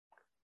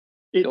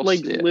 It You'll like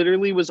see it.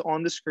 literally was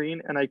on the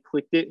screen and I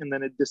clicked it and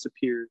then it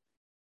disappeared.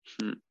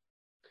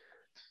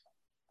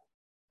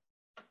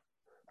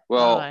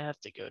 Well, I have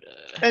to go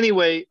to.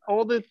 Anyway,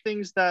 all the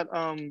things that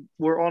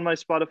were on my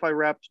Spotify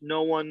Wrapped,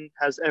 no one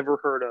has ever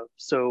heard of.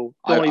 So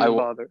don't even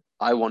bother.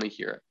 I want to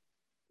hear it.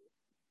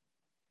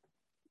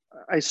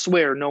 I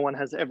swear no one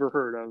has ever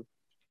heard of.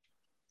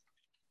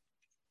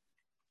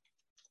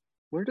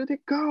 Where did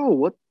it go?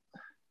 What?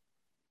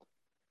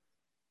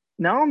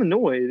 Now I'm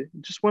annoyed. It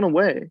just went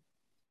away.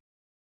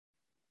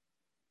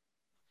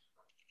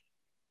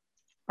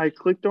 I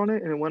clicked on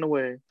it and it went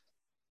away.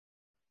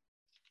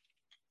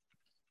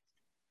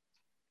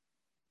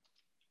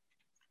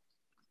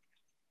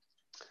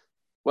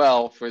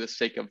 Well, for the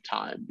sake of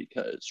time,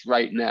 because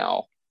right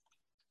now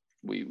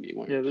we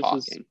weren't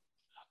talking.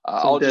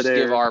 I'll just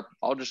give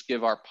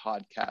our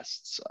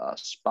podcast's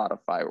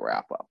Spotify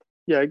wrap up.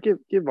 Yeah,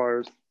 give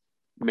ours.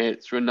 Made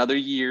it through another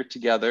year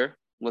together.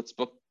 Let's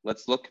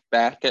look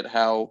back at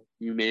how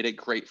you made it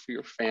great for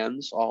your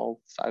fans,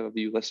 all 5 of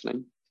you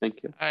listening.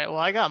 Thank you. All right. Well,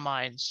 I got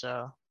mine,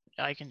 so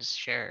I can just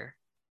share.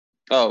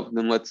 Oh,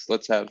 then let's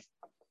have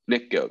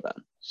Nick go then.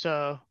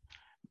 So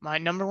my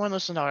number 1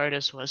 listened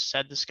artist was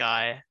Said the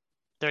Sky,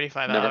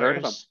 35 Never hours. heard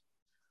of him.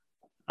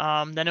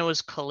 Then it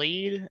was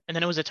Khalid, and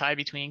then it was a tie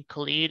between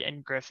Khalid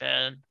and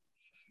Griffin,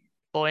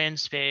 Boy in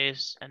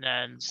Space, and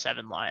then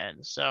Seven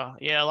Lions. So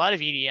yeah, a lot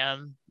of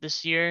EDM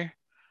this year.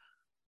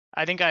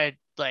 I think I've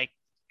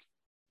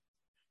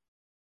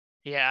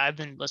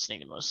been listening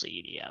to mostly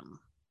EDM.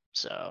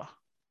 So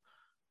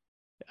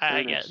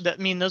I get that.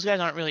 I mean, those guys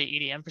aren't really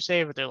EDM per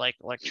se, but they're like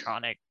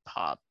electronic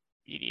pop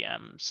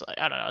EDM. So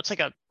I don't know. It's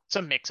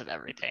a mix of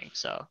everything.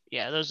 So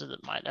yeah,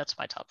 that's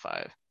my top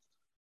 5.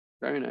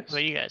 Very nice. What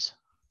about you guys?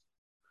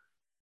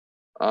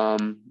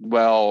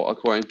 Well,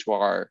 according to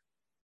our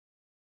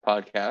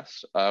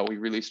podcast, we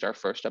released our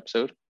first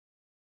episode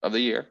of the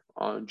year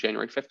on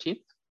January 15th.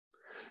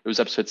 It was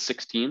episode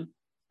 16.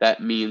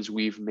 That means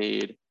we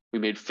made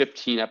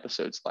 15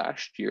 episodes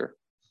last year.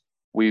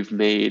 We've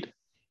made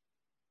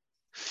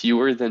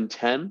fewer than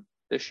 10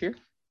 this year.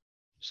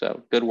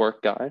 So good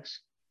work, guys.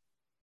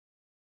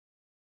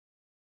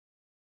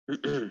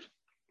 We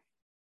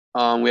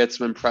had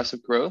some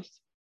impressive growth.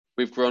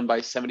 We've grown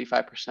by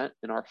 75%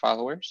 in our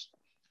followers.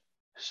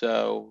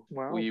 So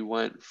wow. We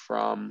went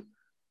from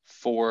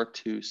 4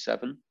 to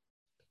 7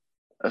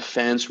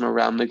 fans from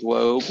around the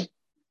globe.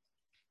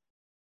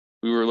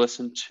 We were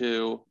listened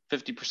to.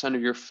 50%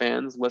 of your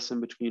fans listen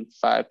between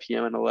 5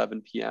 p.m. and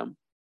 11 p.m.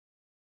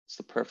 It's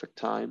the perfect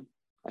time.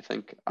 I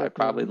think Definitely. I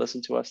probably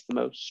listen to us the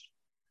most.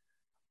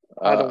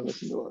 I don't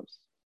listen to us.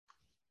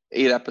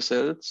 8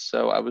 episodes,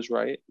 so I was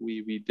right.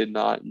 We did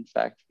not, in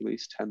fact,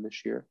 release 10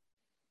 this year.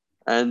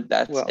 And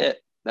that's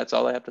it. That's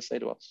all I have to say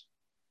to us.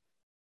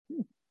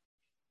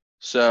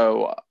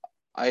 So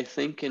I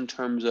think in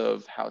terms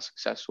of how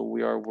successful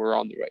we are, we're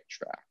on the right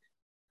track.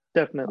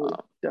 Definitely.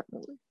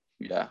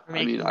 Yeah.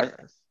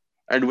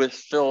 And with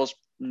Phil's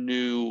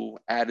new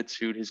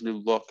attitude, his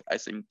new look, I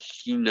think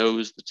he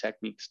knows the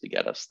techniques to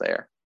get us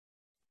there.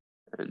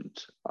 And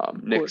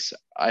Nick's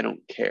I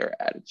don't care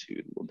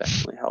attitude will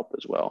definitely help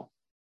as well.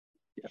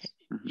 Yes.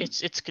 Mm-hmm.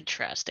 It's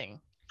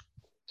contrasting.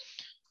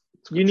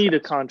 You need a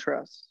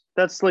contrast.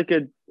 That's like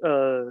an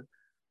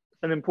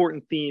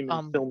important theme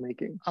in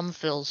filmmaking. I'm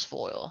Phil's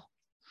foil.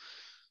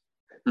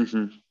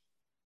 Mm-hmm.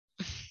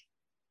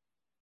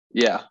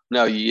 Yeah.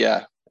 No.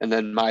 Yeah. And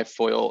then my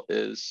foil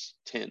is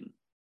tin.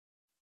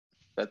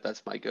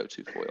 That's my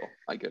go-to foil.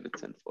 I go to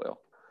tin foil.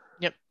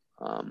 Yep.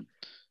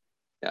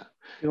 Yeah.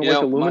 You don't like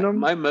aluminum?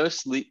 My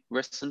most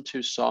listened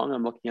to song,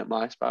 I'm looking at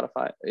my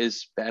Spotify,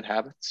 is Bad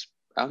Habits.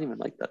 I don't even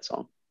like that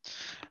song.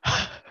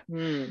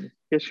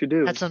 Yes, you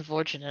do. That's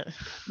unfortunate.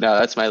 No,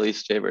 that's my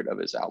least favorite of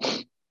his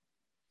album.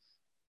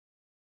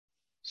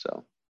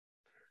 So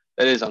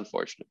that is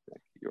unfortunate.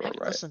 You're I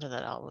haven't right. listened to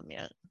that album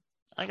yet.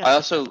 I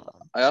also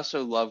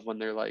love when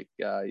they're like,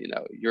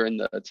 you're in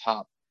the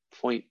top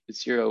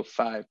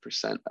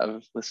 0.05%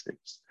 of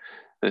listeners.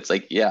 And it's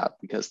like, yeah,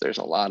 because there's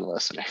a lot of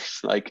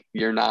listeners. Like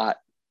you're not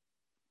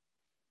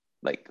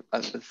like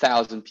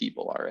 1,000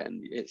 people are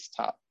in its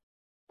top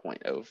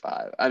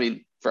 0.05. I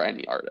mean, for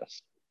any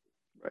artist.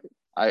 Right.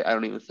 I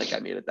don't even think I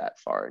made it that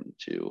far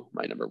into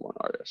my number 1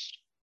 artist.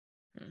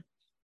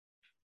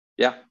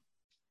 Yeah.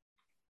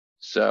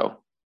 So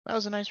that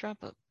was a nice wrap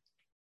up.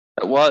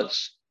 It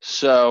was.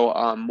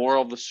 So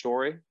moral of the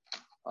story,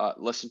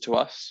 listen to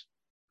us,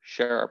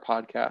 share our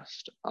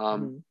podcast.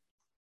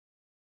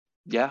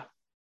 Yeah.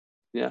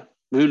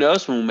 Who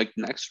knows when we'll make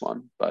the next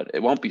one, but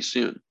it won't be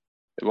soon.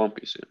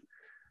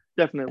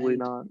 Definitely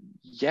not.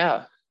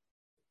 Yeah.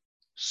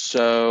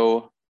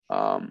 So,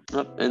 and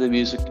the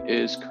music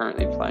is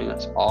currently playing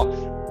us off.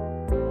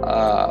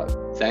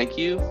 Thank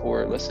you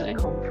for listening.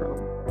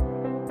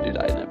 Dude,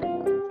 I never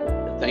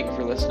know. Thank you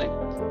for listening.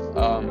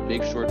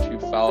 Make sure to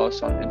follow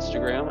us on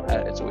Instagram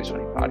at It's Always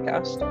Funny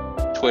Podcast,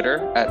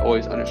 Twitter at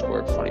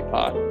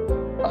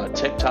always_funnypod,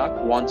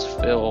 TikTok once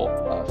Phil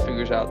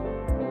figures out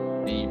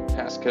the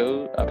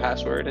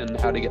password, and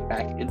how to get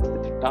back into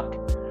the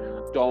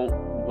TikTok.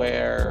 Don't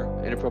wear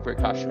inappropriate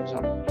costumes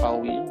on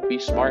Halloween. Be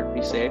smart,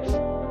 be safe.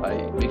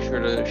 Make sure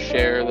to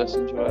share,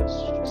 listen to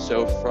us.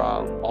 So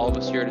from all of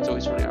us here at It's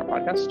Always Funny on our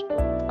podcast,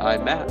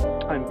 I'm Matt.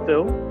 I'm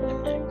Phil.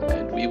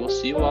 And we will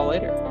see you all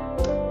later.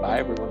 Bye,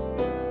 everyone.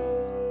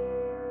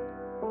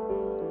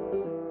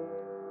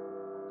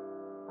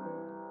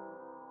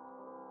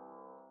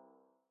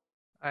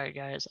 All right,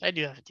 guys, I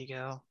do have to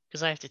go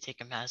because I have to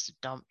take a massive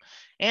dump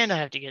and I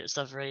have to get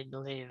stuff ready to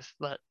leave,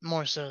 but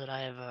more so that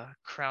I have a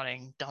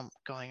crowning dump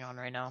going on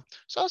right now.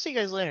 So I'll see you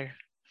guys later.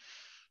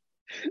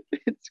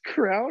 It's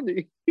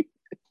crowning.